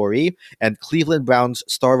Ellie Gorey; and Cleveland Browns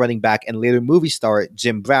star running back and later movie star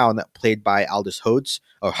Jim Brown, played by Aldous Hodge.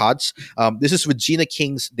 This is Regina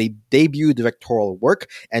King's debut directorial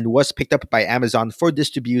work and was picked up by Amazon for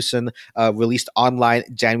distribution, released online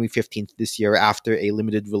January 15th this year after a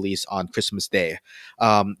limited release on Christmas Day.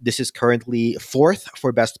 This is currently fourth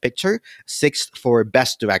for Best Picture, sixth for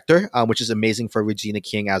Best Director, which is amazing for Regina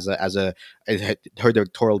King as her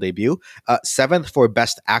directorial debut. Seventh for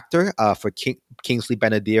Best Actor for Kingsley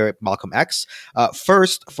Benadir, Malcolm X.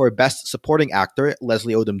 First for Best Supporting Actor,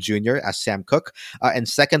 Leslie Odom Jr. as Sam Cooke. And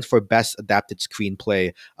second for Best Adapted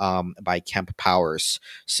Screenplay by Kemp Powers.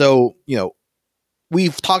 So,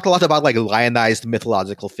 we've talked a lot about like lionized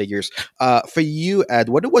mythological figures. For you, Ed,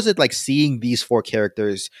 what was it like seeing these four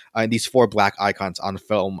characters and these four Black icons on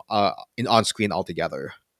film, on screen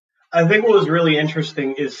altogether? I think what was really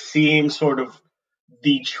interesting is seeing sort of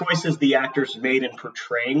the choices the actors made in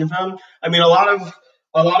portraying them. I mean, a lot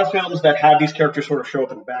of films that have these characters sort of show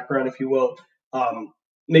up in the background, if you will,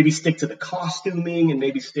 maybe stick to the costuming and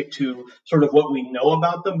maybe stick to sort of what we know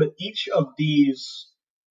about them. But each of these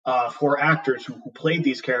four actors who played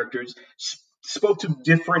these characters spoke to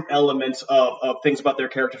different elements of things about their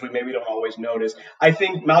characters we maybe don't always notice. I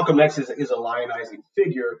think Malcolm X is a lionizing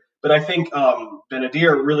figure, but I think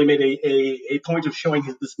Benadir really made a point of showing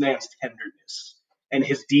this man's tenderness and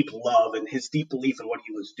his deep love and his deep belief in what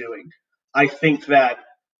he was doing. I think that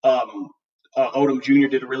um, Odom Jr.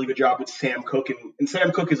 did a really good job with Sam Cooke, and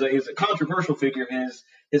Sam Cooke is a controversial figure.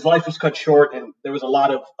 His life was cut short, and there was a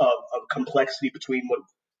lot of complexity between what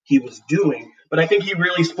he was doing. But I think he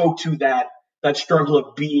really spoke to that struggle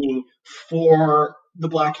of being for the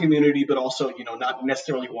Black community, but also not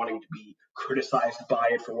necessarily wanting to be criticized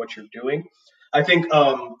by it for what you're doing. I think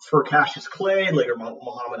for Cassius Clay, later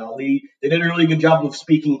Muhammad Ali, they did a really good job of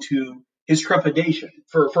speaking to his trepidation.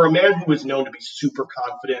 For a man who was known to be super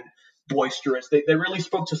confident, boisterous, they really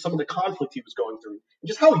spoke to some of the conflict he was going through and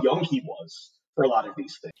just how young he was for a lot of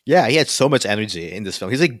these things. Yeah, he had so much energy in this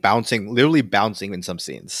film. He's like bouncing, literally bouncing in some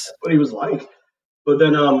scenes. What he was like. But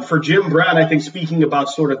then for Jim Brown, I think speaking about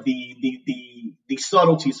sort of the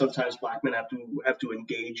subtlety sometimes black men have to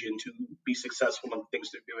engage in to be successful in the things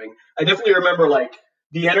they're doing. I definitely remember like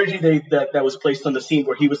the energy that was placed on the scene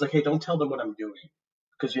where he was like, "Hey, don't tell them what I'm doing."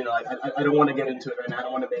 Because I don't want to get into it and I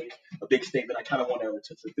don't want to make a big statement. I kind of want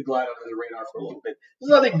to glide under the radar for a little bit.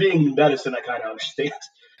 There's nothing being medicine. I kind of understand.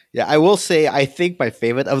 Yeah, I will say I think my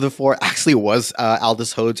favorite of the four actually was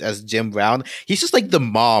Aldous Hodge as Jim Brown. He's just like the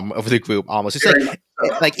mom of the group almost. It's Very much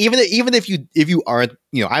so. like even if you aren't,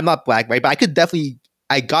 I'm not Black, right? But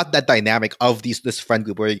I got that dynamic of this friend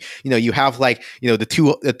group where you have like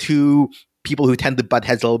the two people who tend to butt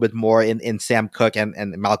heads a little bit more in Sam Cooke and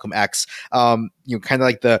Malcolm X. Kind of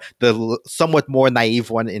like the somewhat more naive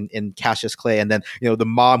one in Cassius Clay, and then the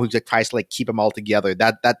mom who just tries to like keep them all together.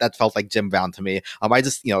 That felt like Jim Brown to me. I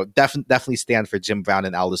just definitely stand for Jim Brown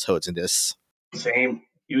and Aldous Hodge in this. Same.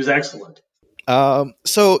 He was excellent.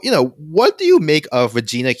 So what do you make of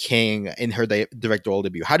Regina King in her directorial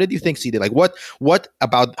debut? How did you think she did? Like, what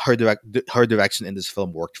about her direction in this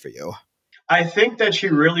film worked for you? I think that she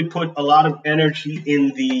really put a lot of energy in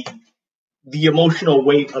the emotional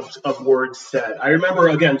weight of words said. I remember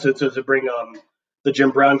again to bring the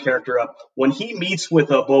Jim Brown character up when he meets with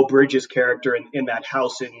Bo Bridges' character in that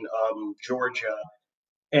house in Georgia,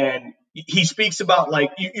 and he speaks about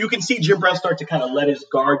like you can see Jim Brown start to kind of let his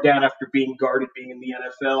guard down after being guarded being in the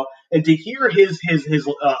NFL, and to hear his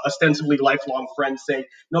ostensibly lifelong friend say,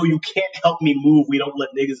 "No, you can't help me move. We don't let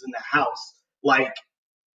niggas in the house." Like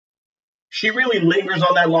she really lingers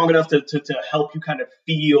on that long enough to help you kind of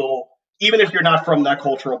feel, even if you're not from that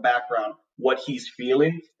cultural background, what he's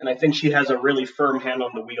feeling. And I think she has a really firm hand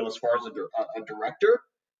on the wheel as far as a director,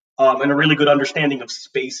 and a really good understanding of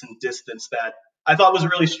space and distance that I thought was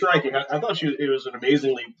really striking. I thought it was an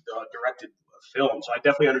amazingly directed film, so I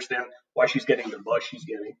definitely understand why she's getting the buzz she's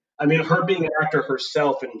getting. I mean, her being an actor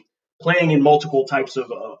herself and playing in multiple types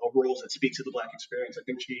of roles that speak to the black experience, I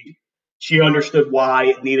think she understood why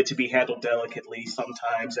it needed to be handled delicately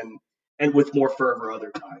sometimes and with more fervor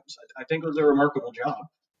other times. I think it was a remarkable job.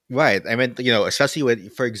 Right. I mean, especially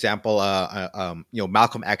with, for example,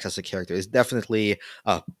 Malcolm X as a character is definitely,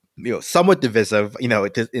 somewhat divisive,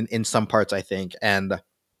 in some parts, I think. And,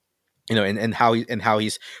 and how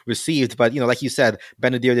he's received. But, like you said,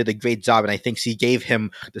 Benedict did a great job. And I think she gave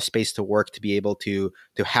him the space to work to be able to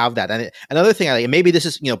have that. And another thing, and maybe this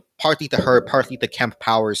is, partly to her, partly to Kemp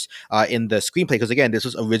Powers in the screenplay, because again, this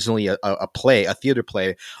was originally a play, a theater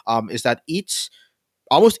play, is that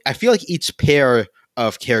I feel like each pair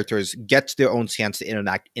of characters gets their own chance to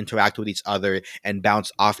interact with each other and bounce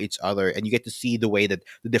off each other, and you get to see the way that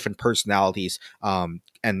the different personalities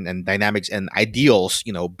and dynamics and ideals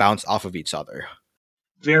bounce off of each other.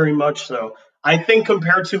 Very much so. I think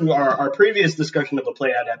compared to our previous discussion of a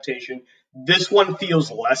play adaptation, this one feels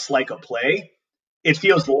less like a play. It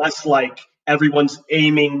feels less like everyone's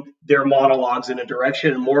aiming their monologues in a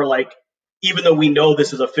direction and more like, even though we know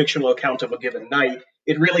this is a fictional account of a given night,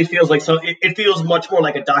 it really feels like it feels much more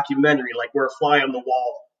like a documentary, like we're a fly on the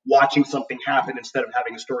wall watching something happen instead of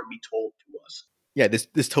having a story be told to us. Yeah,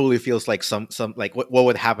 this totally feels like some like what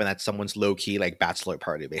would happen at someone's low key like bachelor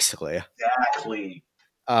party, basically. Exactly.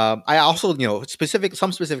 I also,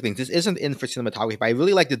 some specific things. This isn't in for cinematography, but I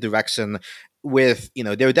really like the direction. With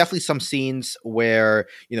there are definitely some scenes where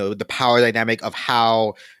the power dynamic of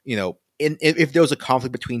how if there was a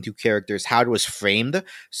conflict between two characters, how it was framed,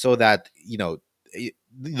 so that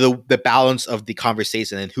the balance of the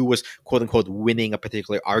conversation and who was quote unquote winning a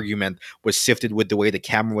particular argument was shifted with the way the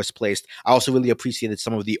camera was placed. I also really appreciated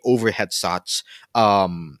some of the overhead shots,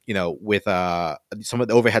 with some of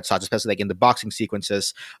the overhead shots, especially like in the boxing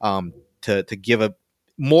sequences, to give a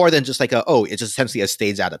more than just like it's essentially a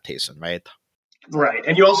stage adaptation, right? Right.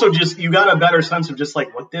 And you also just you got a better sense of just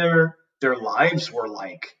like what their lives were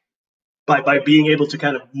like by being able to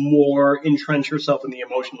kind of more entrench yourself in the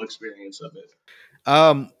emotional experience of it.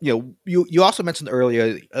 You also mentioned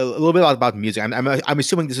earlier a little bit about music. I'm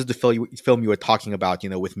assuming this is the film you were talking about,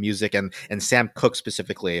 with music and Sam Cooke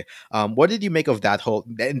specifically. What did you make of that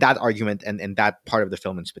argument and that part of the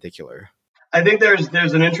film in particular? I think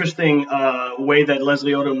there's an interesting way that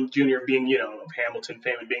Leslie Odom Jr. being of Hamilton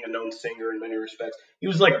fame and being a known singer in many respects, he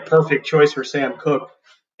was like a perfect choice for Sam Cooke.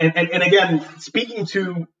 And again, speaking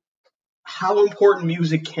to how important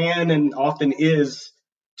music can and often is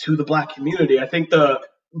to the black community, I think the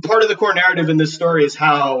part of the core narrative in this story is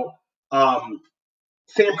how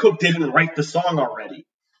Sam Cooke didn't write the song already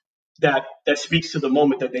that speaks to the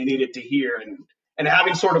moment that they needed to hear, and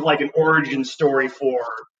having sort of like an origin story for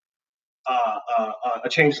a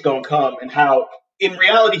change is gonna come, and how in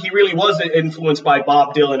reality he really was influenced by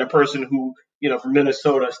Bob Dylan, a person who from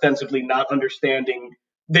Minnesota, ostensibly not understanding.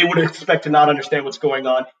 They would expect to not understand what's going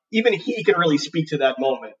on. Even he can really speak to that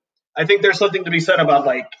moment. I think there's something to be said about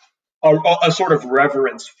like a sort of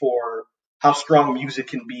reverence for how strong music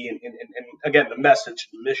can be, and again the message,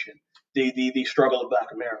 the mission, the struggle of Black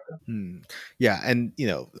America. Hmm. Yeah, and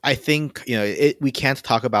I think we can't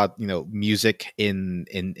talk about music in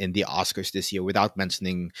the Oscars this year without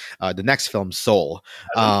mentioning the next film, Soul.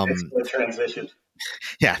 That's an Um, excellent transition.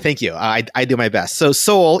 Yeah, thank you. I do my best. So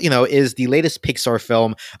Soul, is the latest Pixar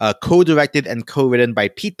film, co-directed and co-written by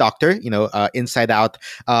Pete Docter, Inside Out,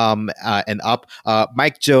 and Up,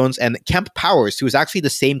 Mike Jones, and Kemp Powers, who is actually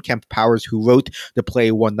the same Kemp Powers who wrote the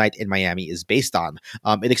play One Night in Miami is based on.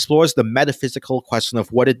 It explores the metaphysical question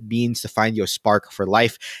of what it means to find your spark for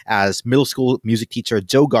life, as middle school music teacher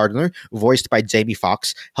Joe Gardner, voiced by Jamie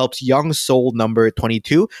Foxx, helps young soul number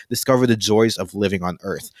 22 discover the joys of living on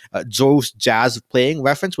Earth. Joe's jazz playing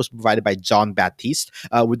reference was provided by John Baptiste,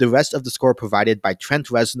 with the rest of the score provided by Trent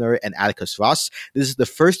Reznor and Atticus Ross. This is the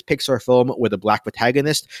first Pixar film with a black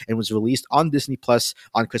protagonist and was released on Disney Plus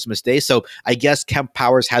on Christmas Day. So I guess Kemp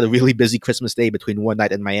Powers had a really busy Christmas Day between One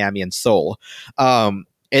Night in Miami and Soul.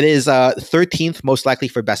 It is 13th most likely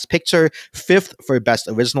for Best Picture, 5th for Best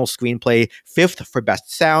Original Screenplay, 5th for Best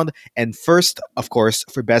Sound, and 1st, of course,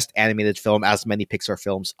 for Best Animated Film, as many Pixar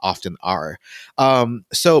films often are.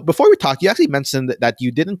 So before we talk, you actually mentioned that you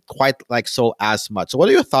didn't quite like Soul as much. So what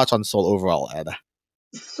are your thoughts on Soul overall, Ed?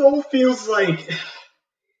 Soul feels like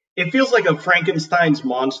a Frankenstein's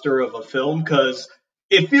monster of a film because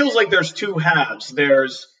it feels like there's two halves.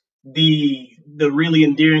 There's the really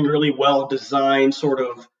endearing, really well designed sort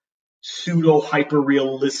of pseudo hyper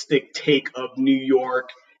realistic take of New York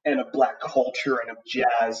and of black culture and of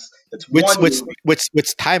jazz. That's Which one which movie.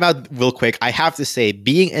 which time out real quick. I have to say,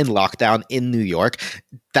 being in lockdown in New York,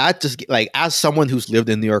 that just like as someone who's lived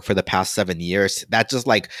in New York for the past 7 years, that just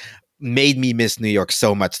like made me miss New York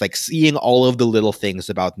so much. Like seeing all of the little things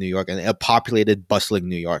about New York and a populated, bustling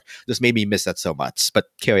New York just made me miss that so much. But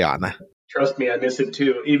carry on. Trust me, I miss it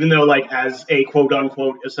too. Even though, like, as a quote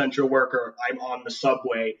unquote essential worker, I'm on the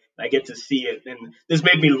subway and I get to see it, and this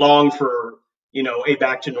made me long for a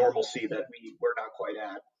back to normalcy that we were not quite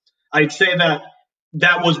at. I'd say that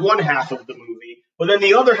that was one half of the movie, but then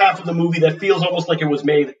the other half of the movie that feels almost like it was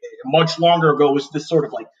made much longer ago was this sort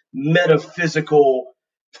of like metaphysical,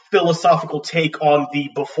 philosophical take on the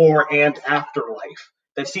before and after life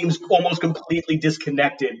that seems almost completely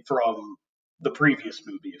disconnected from the previous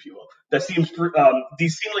movie, if you will. That seems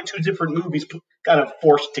these seem like two different movies kind of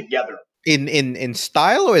forced together. In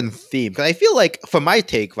style or in theme? Because I feel like for my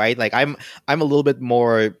take, right, like I'm a little bit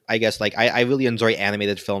more, I guess, like I really enjoy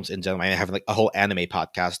animated films in general. I have like a whole anime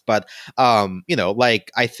podcast, but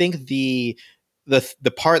like I think the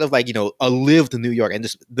part of like a lived New York and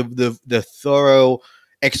just the thorough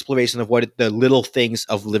exploration of what the little things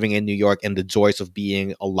of living in New York and the joys of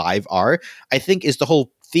being alive are, I think is the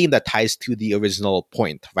whole theme that ties to the original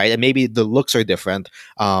point, right? And maybe the looks are different,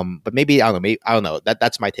 but maybe I don't know. Maybe I don't know.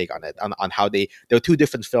 That's my take on it. On how there are two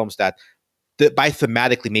different films that by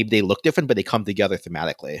thematically maybe they look different, but they come together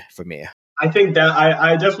thematically for me. I think that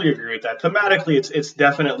I definitely agree with that. Thematically, it's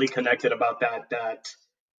definitely connected about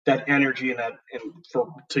that energy and that, and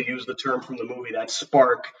for to use the term from the movie, that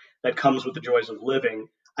spark that comes with the joys of living.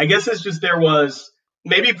 I guess it's just there was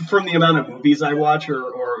maybe from the amount of movies I watch,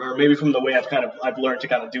 or maybe from the way I've learned to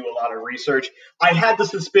kind of do a lot of research. I had the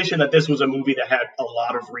suspicion that this was a movie that had a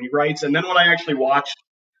lot of rewrites, and then when I actually watched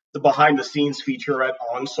the behind the scenes featurette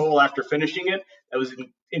on Soul after finishing it, that was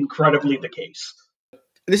incredibly the case.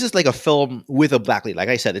 This is like a film with a black lead. Like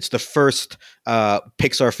I said, it's the first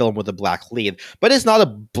Pixar film with a black lead, but it's not a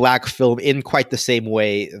black film in quite the same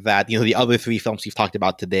way that the other three films we've talked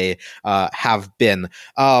about today have been.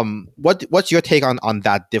 What's your take on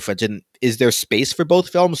that difference? And is there space for both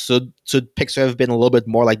films? Should Pixar have been a little bit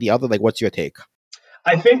more like the other? Like, what's your take?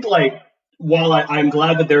 I think like while I'm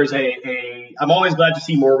glad that there's I'm always glad to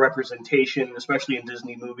see more representation, especially in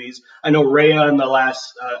Disney movies. I know Raya in the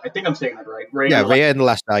last, I think I'm saying that right. Raya in Yeah, the last. Raya and the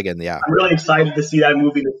Last Dragon. Yeah. I'm really excited to see that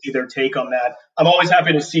movie, to see their take on that. I'm always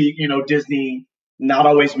happy to see Disney not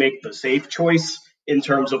always make the safe choice in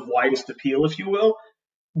terms of widest appeal, if you will.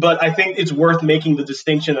 But I think it's worth making the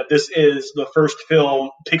distinction that this is the first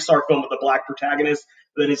Pixar film with a black protagonist,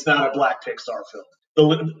 that it's not a black Pixar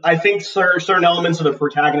film. I think certain elements of the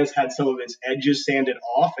protagonist had some of its edges sanded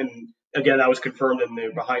off, and again, that was confirmed in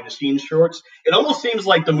the behind the scenes shorts. It almost seems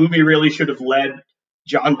like the movie really should have led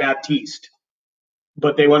John Baptiste,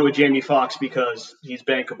 but they went with Jamie Foxx because he's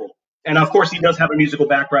bankable. And of course, he does have a musical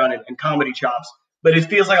background and comedy chops, but it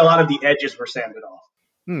feels like a lot of the edges were sanded off.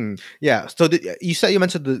 Yeah. So you said you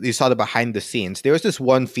mentioned you saw the behind the scenes. There was this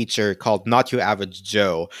one feature called "Not Your Average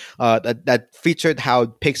Joe" that featured how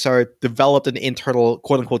Pixar developed an internal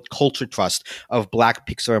 "quote unquote" culture trust of Black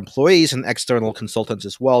Pixar employees and external consultants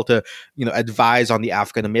as well to advise on the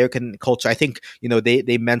African American culture. I think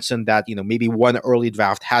they mentioned that maybe one early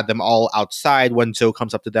draft had them all outside when Joe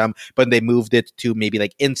comes up to them, but they moved it to maybe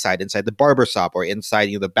like inside the barber shop or inside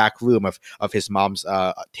the back room of his mom's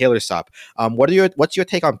tailor shop. What's your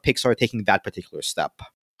take on Pixar taking that particular step?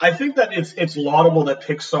 I think that it's laudable that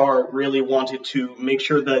Pixar really wanted to make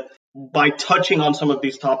sure that by touching on some of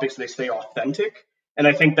these topics, they stay authentic. And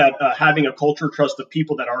I think that having a culture trust of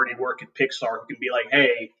people that already work at Pixar who can be like,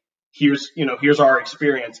 hey, here's our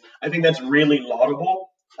experience. I think that's really laudable.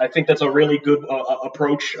 I think that's a really good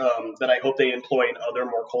approach that I hope they employ in other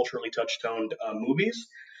more culturally touch-toned movies.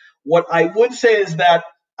 What I would say is that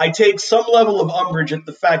I take some level of umbrage at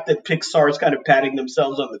the fact that Pixar is kind of patting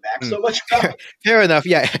themselves on the back Mm. so much. Fair enough.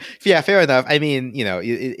 Yeah, yeah, fair enough. I mean,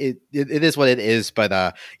 it is what it is, but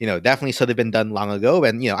definitely should have been done long ago.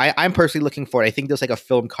 And I'm personally looking for it. I think there's like a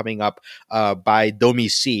film coming up by Domi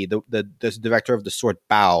C, the director of The Sword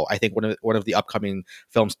Bow. I think one of the upcoming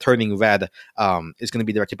films, Turning Red, is going to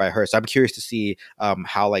be directed by her. So I'm curious to see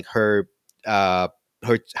how like uh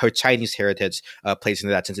her Chinese heritage plays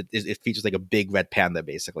into that, since it features like a big red panda,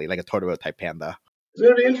 basically like a Totoro type panda. It's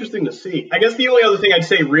going to be interesting to see. I guess the only other thing I'd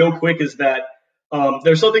say real quick is that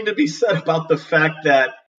there's something to be said about the fact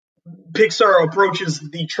that Pixar approaches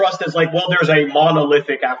the trust as like, well, there's a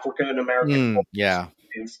monolithic African American Yeah.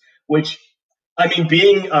 experience, which I mean,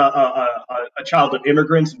 being a child of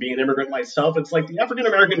immigrants and being an immigrant myself, it's like the African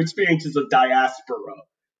American experience is a diaspora.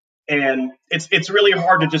 And it's really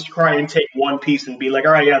hard to just try and take one piece and be like,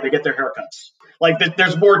 all right, yeah, they get their haircuts. Like,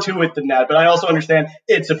 there's more to it than that. But I also understand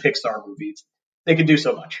it's a Pixar movie. They can do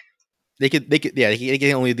so much. Yeah, they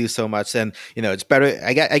can only do so much, and it's better.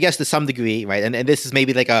 I guess to some degree, right? And this is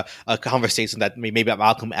maybe like a conversation that maybe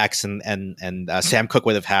Malcolm X and Sam Cooke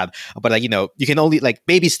would have had, but like you can only like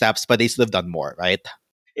baby steps, but they should have done more, right?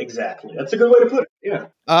 Exactly. That's a good way to put it.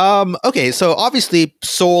 Yeah. Okay, so obviously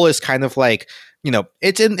Soul is kind of like,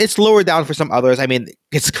 it's lower down for some others. I mean,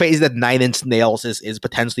 it's crazy that Nine Inch Nails is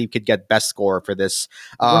potentially could get best score for this.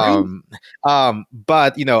 Right. Um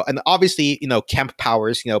but and obviously, Kemp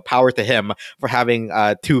Powers, power to him for having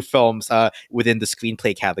two films within the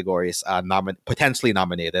screenplay categories potentially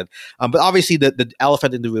nominated. But obviously the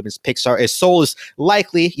elephant in the room is Pixar. Is Soul is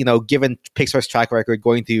likely, given Pixar's track record,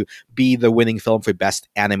 going to be the winning film for best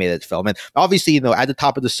animated film. And obviously, at the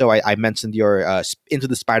top of the show, I mentioned your Into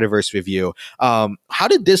the Spider-Verse review. How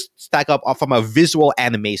did this stack up from a visual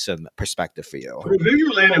animation perspective for you? From a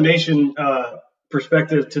visual animation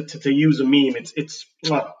perspective, to use a meme, it's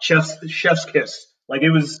chef's kiss. Like, it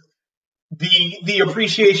was the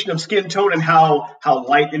appreciation of skin tone and how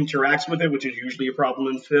light interacts with it, which is usually a problem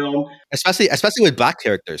in film. Especially with black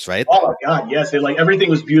characters, right? Oh my god, yes! Like, everything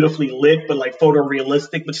was beautifully lit, but like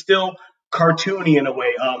photorealistic, but still cartoony in a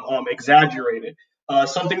way, exaggerated.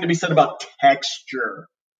 Something to be said about texture,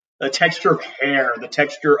 the texture of hair, the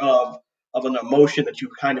texture of an emotion that you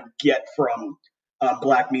kind of get from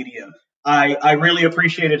black media. I really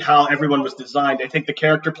appreciated how everyone was designed. I think the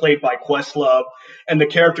character played by Questlove and the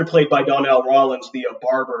character played by Donnell Rawlins, the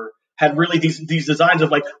barber, had really these designs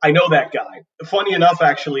of like, I know that guy. Funny enough,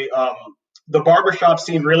 actually, the barbershop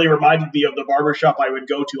scene really reminded me of the barbershop I would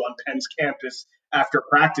go to on Penn's campus after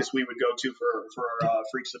practice. We would go to for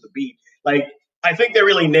Freaks of the Beat. Like, I think they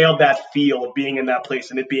really nailed that feel of being in that place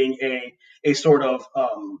and it being a sort of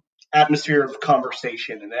atmosphere of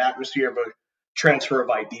conversation and an atmosphere of a transfer of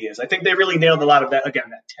ideas. I think they really nailed a lot of that. Again,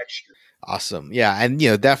 that texture. Awesome. Yeah, and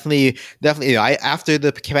definitely. I after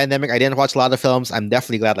the pandemic, I didn't watch a lot of films. I'm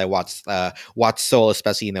definitely glad I watched Soul,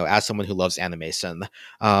 especially as someone who loves animation.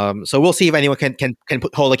 So we'll see if anyone can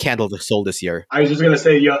hold a candle to Soul this year. I was just gonna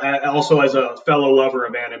say, yeah, also as a fellow lover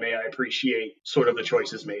of anime, I appreciate sort of the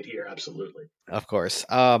choices made here. Absolutely. Of course.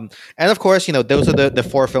 And of course, those are the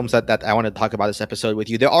four films that I want to talk about this episode with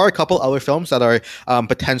you. There are a couple other films that are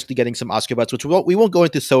potentially getting some Oscar buzz, which we won't go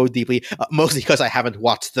into so deeply, mostly because I haven't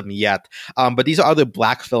watched them yet. But these are other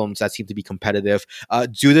black films that seem to be competitive.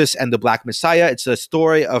 Judas and the Black Messiah. It's a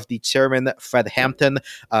story of the chairman, Fred Hampton,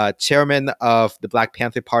 chairman of the Black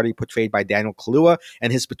Panther Party, portrayed by Daniel Kaluuya,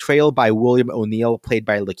 and his betrayal by William O'Neill, played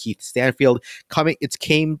by Lakeith Stanfield. It's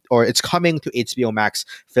coming to HBO Max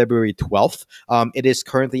February 12th. It is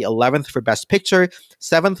currently 11th for Best Picture,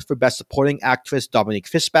 7th for Best Supporting Actress, Dominique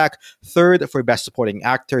Fishback, 3rd for Best Supporting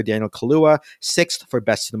Actor, Daniel Kaluuya, 6th for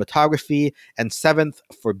Best Cinematography, and 7th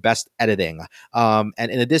for Best Editing. And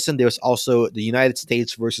in addition, there's also The United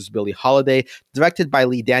States versus Billie Holiday, directed by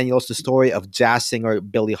Lee Daniels, the story of jazz singer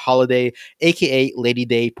Billie Holiday, aka Lady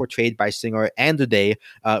Day, portrayed by singer Andrew Day,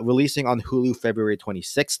 releasing on Hulu February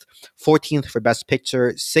 26th, 14th for Best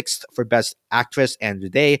Picture, 6th for Best Actress, Andrew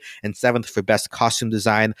Day, and 7th for Best Costume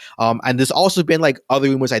Design. And there's also been like other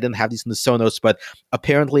rumors. I didn't have these in the show notes, but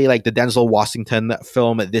apparently like the Denzel Washington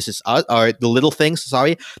film This Is Us, or The Little Things,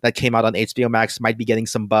 sorry, that came out on HBO Max might be getting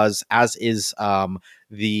some buzz, as is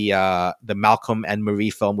the Malcolm and Marie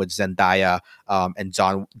film with Zendaya and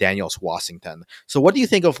John Daniels Washington. So what do you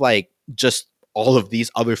think of like just all of these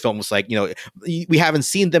other films? Like, we haven't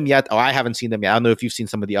seen them yet, or I haven't seen them yet. I don't know if you've seen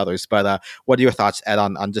some of the others, but what are your thoughts, Ed,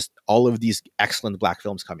 on just all of these excellent black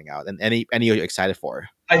films coming out, and any you're excited for?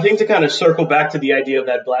 I think to kind of circle back to the idea of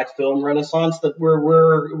that black film renaissance that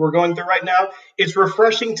we're going through right now, it's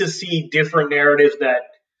refreshing to see different narratives that,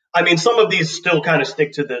 I mean, some of these still kind of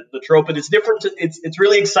stick to the trope, but it's different. It's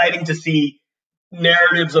really exciting to see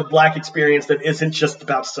narratives of black experience that isn't just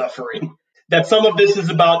about suffering. That some of this is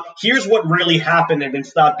about, here's what really happened and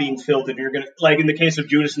it's not being filtered. You're gonna, like in the case of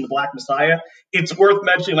Judas and the Black Messiah, it's worth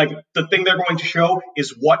mentioning, like, the thing they're going to show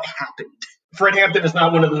is what happened. Fred Hampton is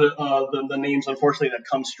not one of the names, unfortunately, that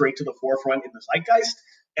comes straight to the forefront in the zeitgeist.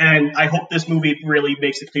 And I hope this movie really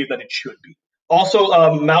makes it clear that it should be.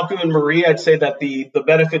 Also, Malcolm and Marie, I'd say that the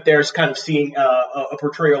benefit there is kind of seeing a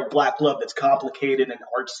portrayal of black love that's complicated and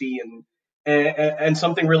artsy and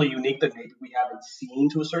something really unique that maybe we haven't seen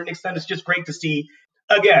to a certain extent. It's just great to see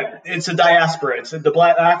again, it's a diaspora. It's the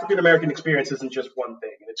Black African American experience isn't just one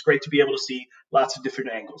thing, and it's great to be able to see lots of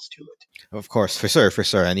different angles to it. Of course, for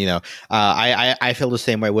sure, and I feel the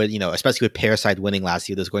same way with especially with Parasite winning last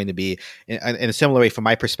year. There's going to be in a similar way from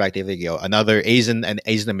my perspective, another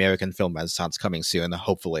Asian American film renaissance coming soon,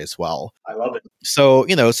 hopefully as well. I love it. So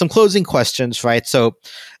some closing questions, right? So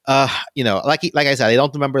like I said, I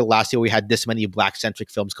don't remember last year we had this many black centric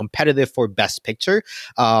films competitive for best picture,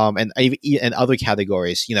 and other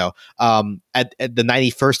categories. At the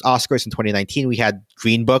 91st Oscars in 2019 we had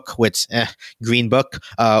Green Book, which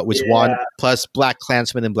won, Yeah, plus Black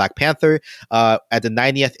Klansman and Black Panther. At the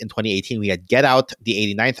 90th in 2018 we had Get Out.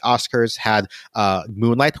 The 89th Oscars had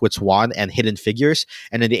Moonlight, which won, and Hidden Figures.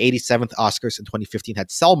 And then the 87th Oscars in 2015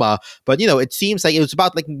 had Selma. But it seems like it was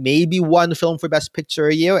about like maybe one film for best picture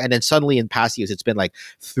a year, and then suddenly in past years it's been like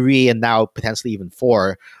three, and now potentially even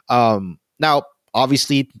four. Now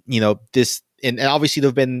obviously this, and obviously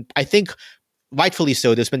there've been, I think rightfully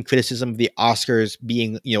so, there's been criticism of the Oscars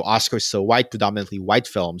being, Oscars so white, predominantly white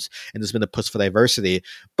films, and there's been a push for diversity.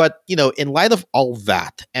 But, in light of all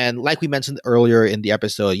that, and like we mentioned earlier in the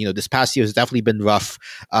episode, this past year has definitely been rough,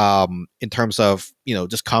 in terms of,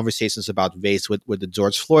 just conversations about race with the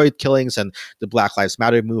George Floyd killings and the Black Lives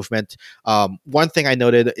Matter movement. One thing I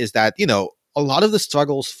noted is that, a lot of the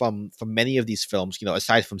struggles from many of these films,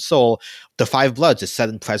 aside from Soul, The Five Bloods is set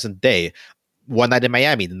in present day. One Night in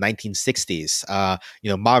Miami, the 1960s.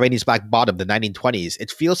 Ma Rainey's Black Bottom, the 1920s.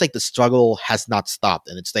 It feels like the struggle has not stopped,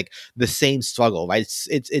 and it's like the same struggle, right?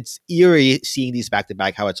 It's eerie seeing these back to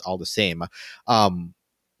back, how it's all the same.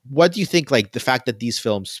 What do you think? Like the fact that these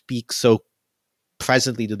films speak so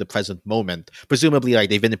presently to the present moment, presumably like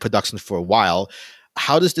they've been in production for a while.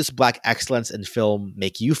 How does this black excellence in film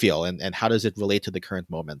make you feel, and how does it relate to the current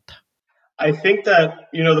moment? I think that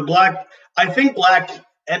the black. I think black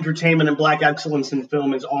entertainment and black excellence in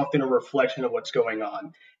film is often a reflection of what's going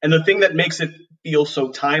on. And the thing that makes it feel so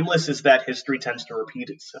timeless is that history tends to repeat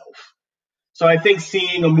itself. So I think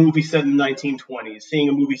seeing a movie set in the 1920s, seeing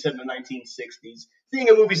a movie set in the 1960s, seeing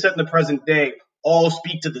a movie set in the present day all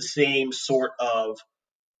speak to the same sort of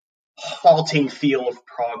halting feel of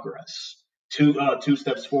progress. Two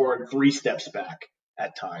steps forward, three steps back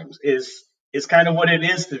at times is kind of what it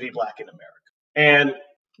is to be black in America. And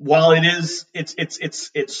while it's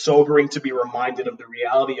sobering to be reminded of the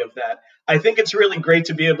reality of that. I think it's really great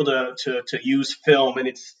to be able to use film and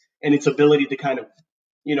its ability to kind of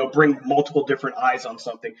bring multiple different eyes on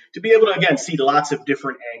something, to be able to again see lots of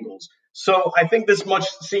different angles. So I think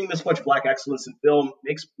seeing this much black excellence in film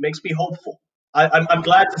makes me hopeful. I'm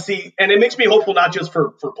glad to see, and it makes me hopeful not just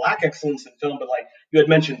for black excellence in film, but like you had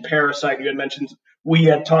mentioned Parasite, you had mentioned, we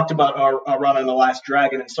had talked about our run on The Last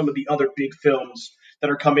Dragon and some of the other big films that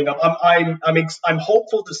are coming up. I'm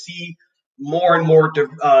hopeful to see more and more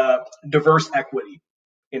diverse equity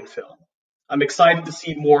in film. I'm excited to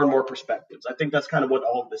see more and more perspectives. I think that's kind of what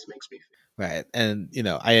all of this makes me feel. Right. And,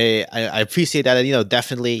 I appreciate that. And,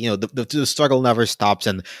 definitely, the struggle never stops,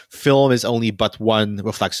 and film is only but one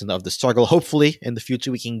reflection of the struggle. Hopefully in the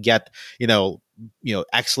future we can get,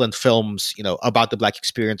 excellent films, about the black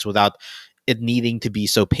experience without it needing to be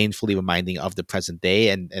so painfully reminding of the present day.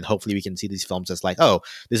 And hopefully we can see these films as like, oh,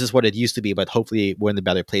 this is what it used to be, but hopefully we're in a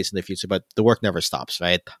better place in the future. But the work never stops,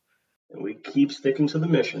 right? And we keep sticking to the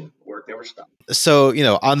mission. Work never stops. So,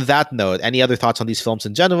 on that note, any other thoughts on these films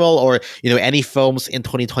in general, or, any films in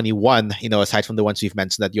 2021, aside from the ones we've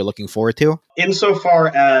mentioned that you're looking forward to? Insofar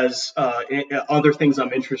as other things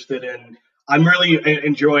I'm interested in, I'm really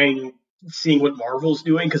enjoying seeing what Marvel's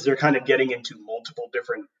doing because they're kind of getting into multiple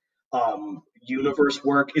different universe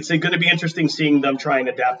work. It's going to be interesting seeing them try and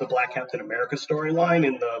adapt the Black Captain America storyline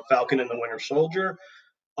in the Falcon and the Winter Soldier.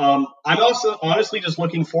 I'm also honestly just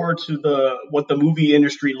looking forward to what the movie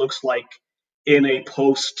industry looks like in a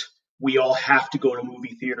post we all have to go to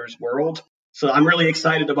movie theaters world. So I'm really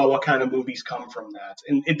excited about what kind of movies come from that.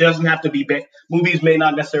 And it doesn't have to be movies may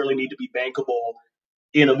not necessarily need to be bankable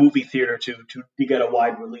in a movie theater to get a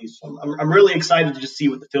wide release. So I'm really excited to just see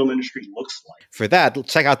what the film industry looks like. For that,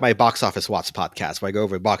 check out my Box Office Watch podcast where I go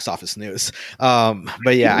over box office news.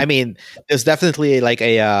 But yeah, I mean, there's definitely like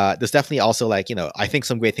there's definitely also like, I think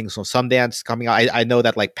some great things from Sundance coming out. I know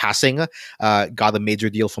that like Passing got a major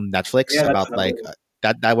deal from Netflix Yeah, that's about like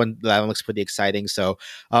that one looks pretty exciting. So,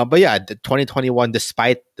 but yeah, 2021,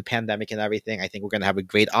 despite the pandemic and everything, I think we're gonna have a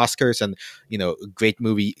great Oscars and a great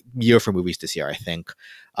movie year for movies this year, I think.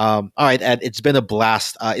 All right, Ed, it's been a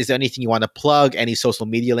blast. Is there anything you want to plug? Any social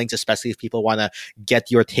media links, especially if people want to get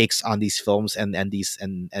your takes on these films and these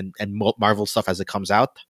and Marvel stuff as it comes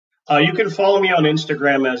out? You can follow me on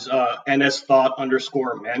Instagram as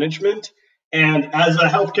nsthought_management. And as a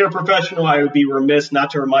healthcare professional, I would be remiss not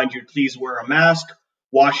to remind you, please wear a mask,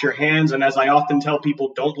 wash your hands, and as I often tell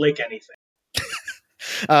people, don't lick anything.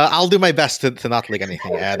 I'll do my best to not lick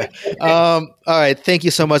anything, Ed. All right, thank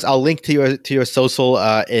you so much. I'll link to your social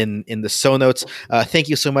in the show notes. Thank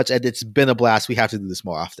you so much, Ed. It's been a blast. We have to do this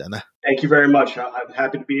more often. Thank you very much. I'm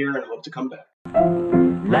happy to be here and hope to come back.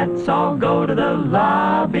 Let's all go to the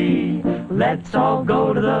lobby. Let's all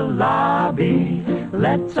go to the lobby.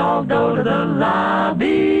 Let's all go to the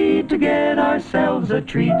lobby to get ourselves a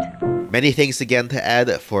treat. Many thanks again to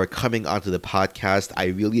Ed for coming onto the podcast. I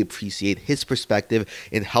really appreciate his perspective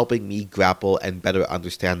in helping me grapple and better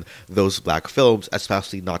understand those Black films,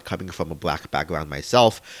 especially not coming from a Black background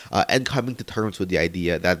myself, and coming to terms with the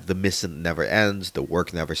idea that the mission never ends, the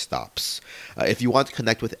work never stops. If you want to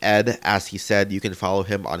connect with Ed, as he said, you can follow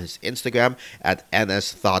him on his Instagram at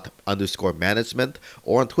nsthought_management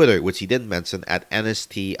or on Twitter, which he didn't mention, at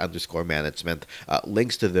nst_management.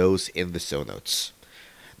 Links to those in the show notes.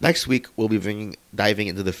 Next week, we'll be diving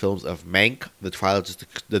into the films of Mank, The Trial of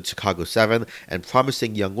the Chicago 7, and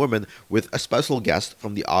Promising Young Woman with a special guest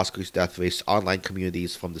from the Oscars Death Race online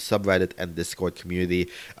communities from the subreddit and Discord community.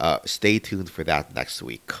 Stay tuned for that next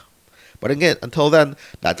week. But again, until then,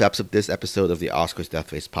 that wraps up this episode of the Oscars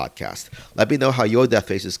Death Race podcast. Let me know how your Death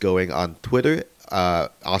Race is going on Twitter,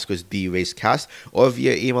 Oscars D Racecast, or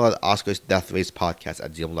via email at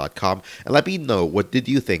oscarsdeathracepodcast@gmail.com, and let me know, what did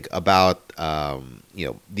you think about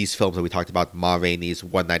these films that we talked about: Ma Rainey's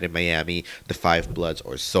One Night in Miami, The Five Bloods,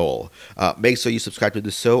 or Soul. Make sure you subscribe to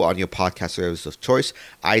the show on your podcast service of choice,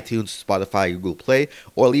 iTunes, Spotify, Google Play,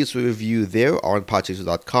 or leave us a review there or on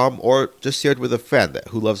podchaser.com, or just share it with a friend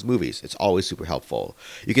who loves movies. It's always super helpful.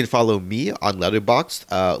 You can follow me on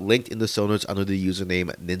Letterboxd, linked in the show notes under the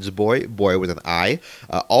username NinjaBoy, boy with an I.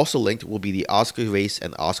 Also linked will be the Oscars Race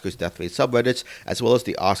and Oscars Death Race subreddits, as well as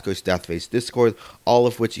the Oscars Death Race Discord, all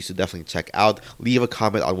of which you should definitely check out. Leave a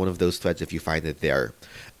comment on one of those threads if you find it there.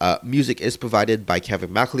 Music is provided by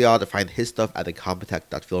Kevin MacLeod. Find his stuff at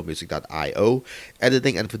incompetech.filmmusic.io.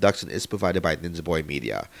 Editing and production is provided by Ninja Boy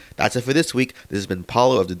Media. That's it for this week. This has been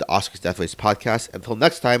Paulo of the Oscars Death Race podcast. Until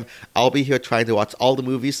next time, I'll be here trying to watch all the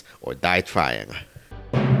movies or die trying.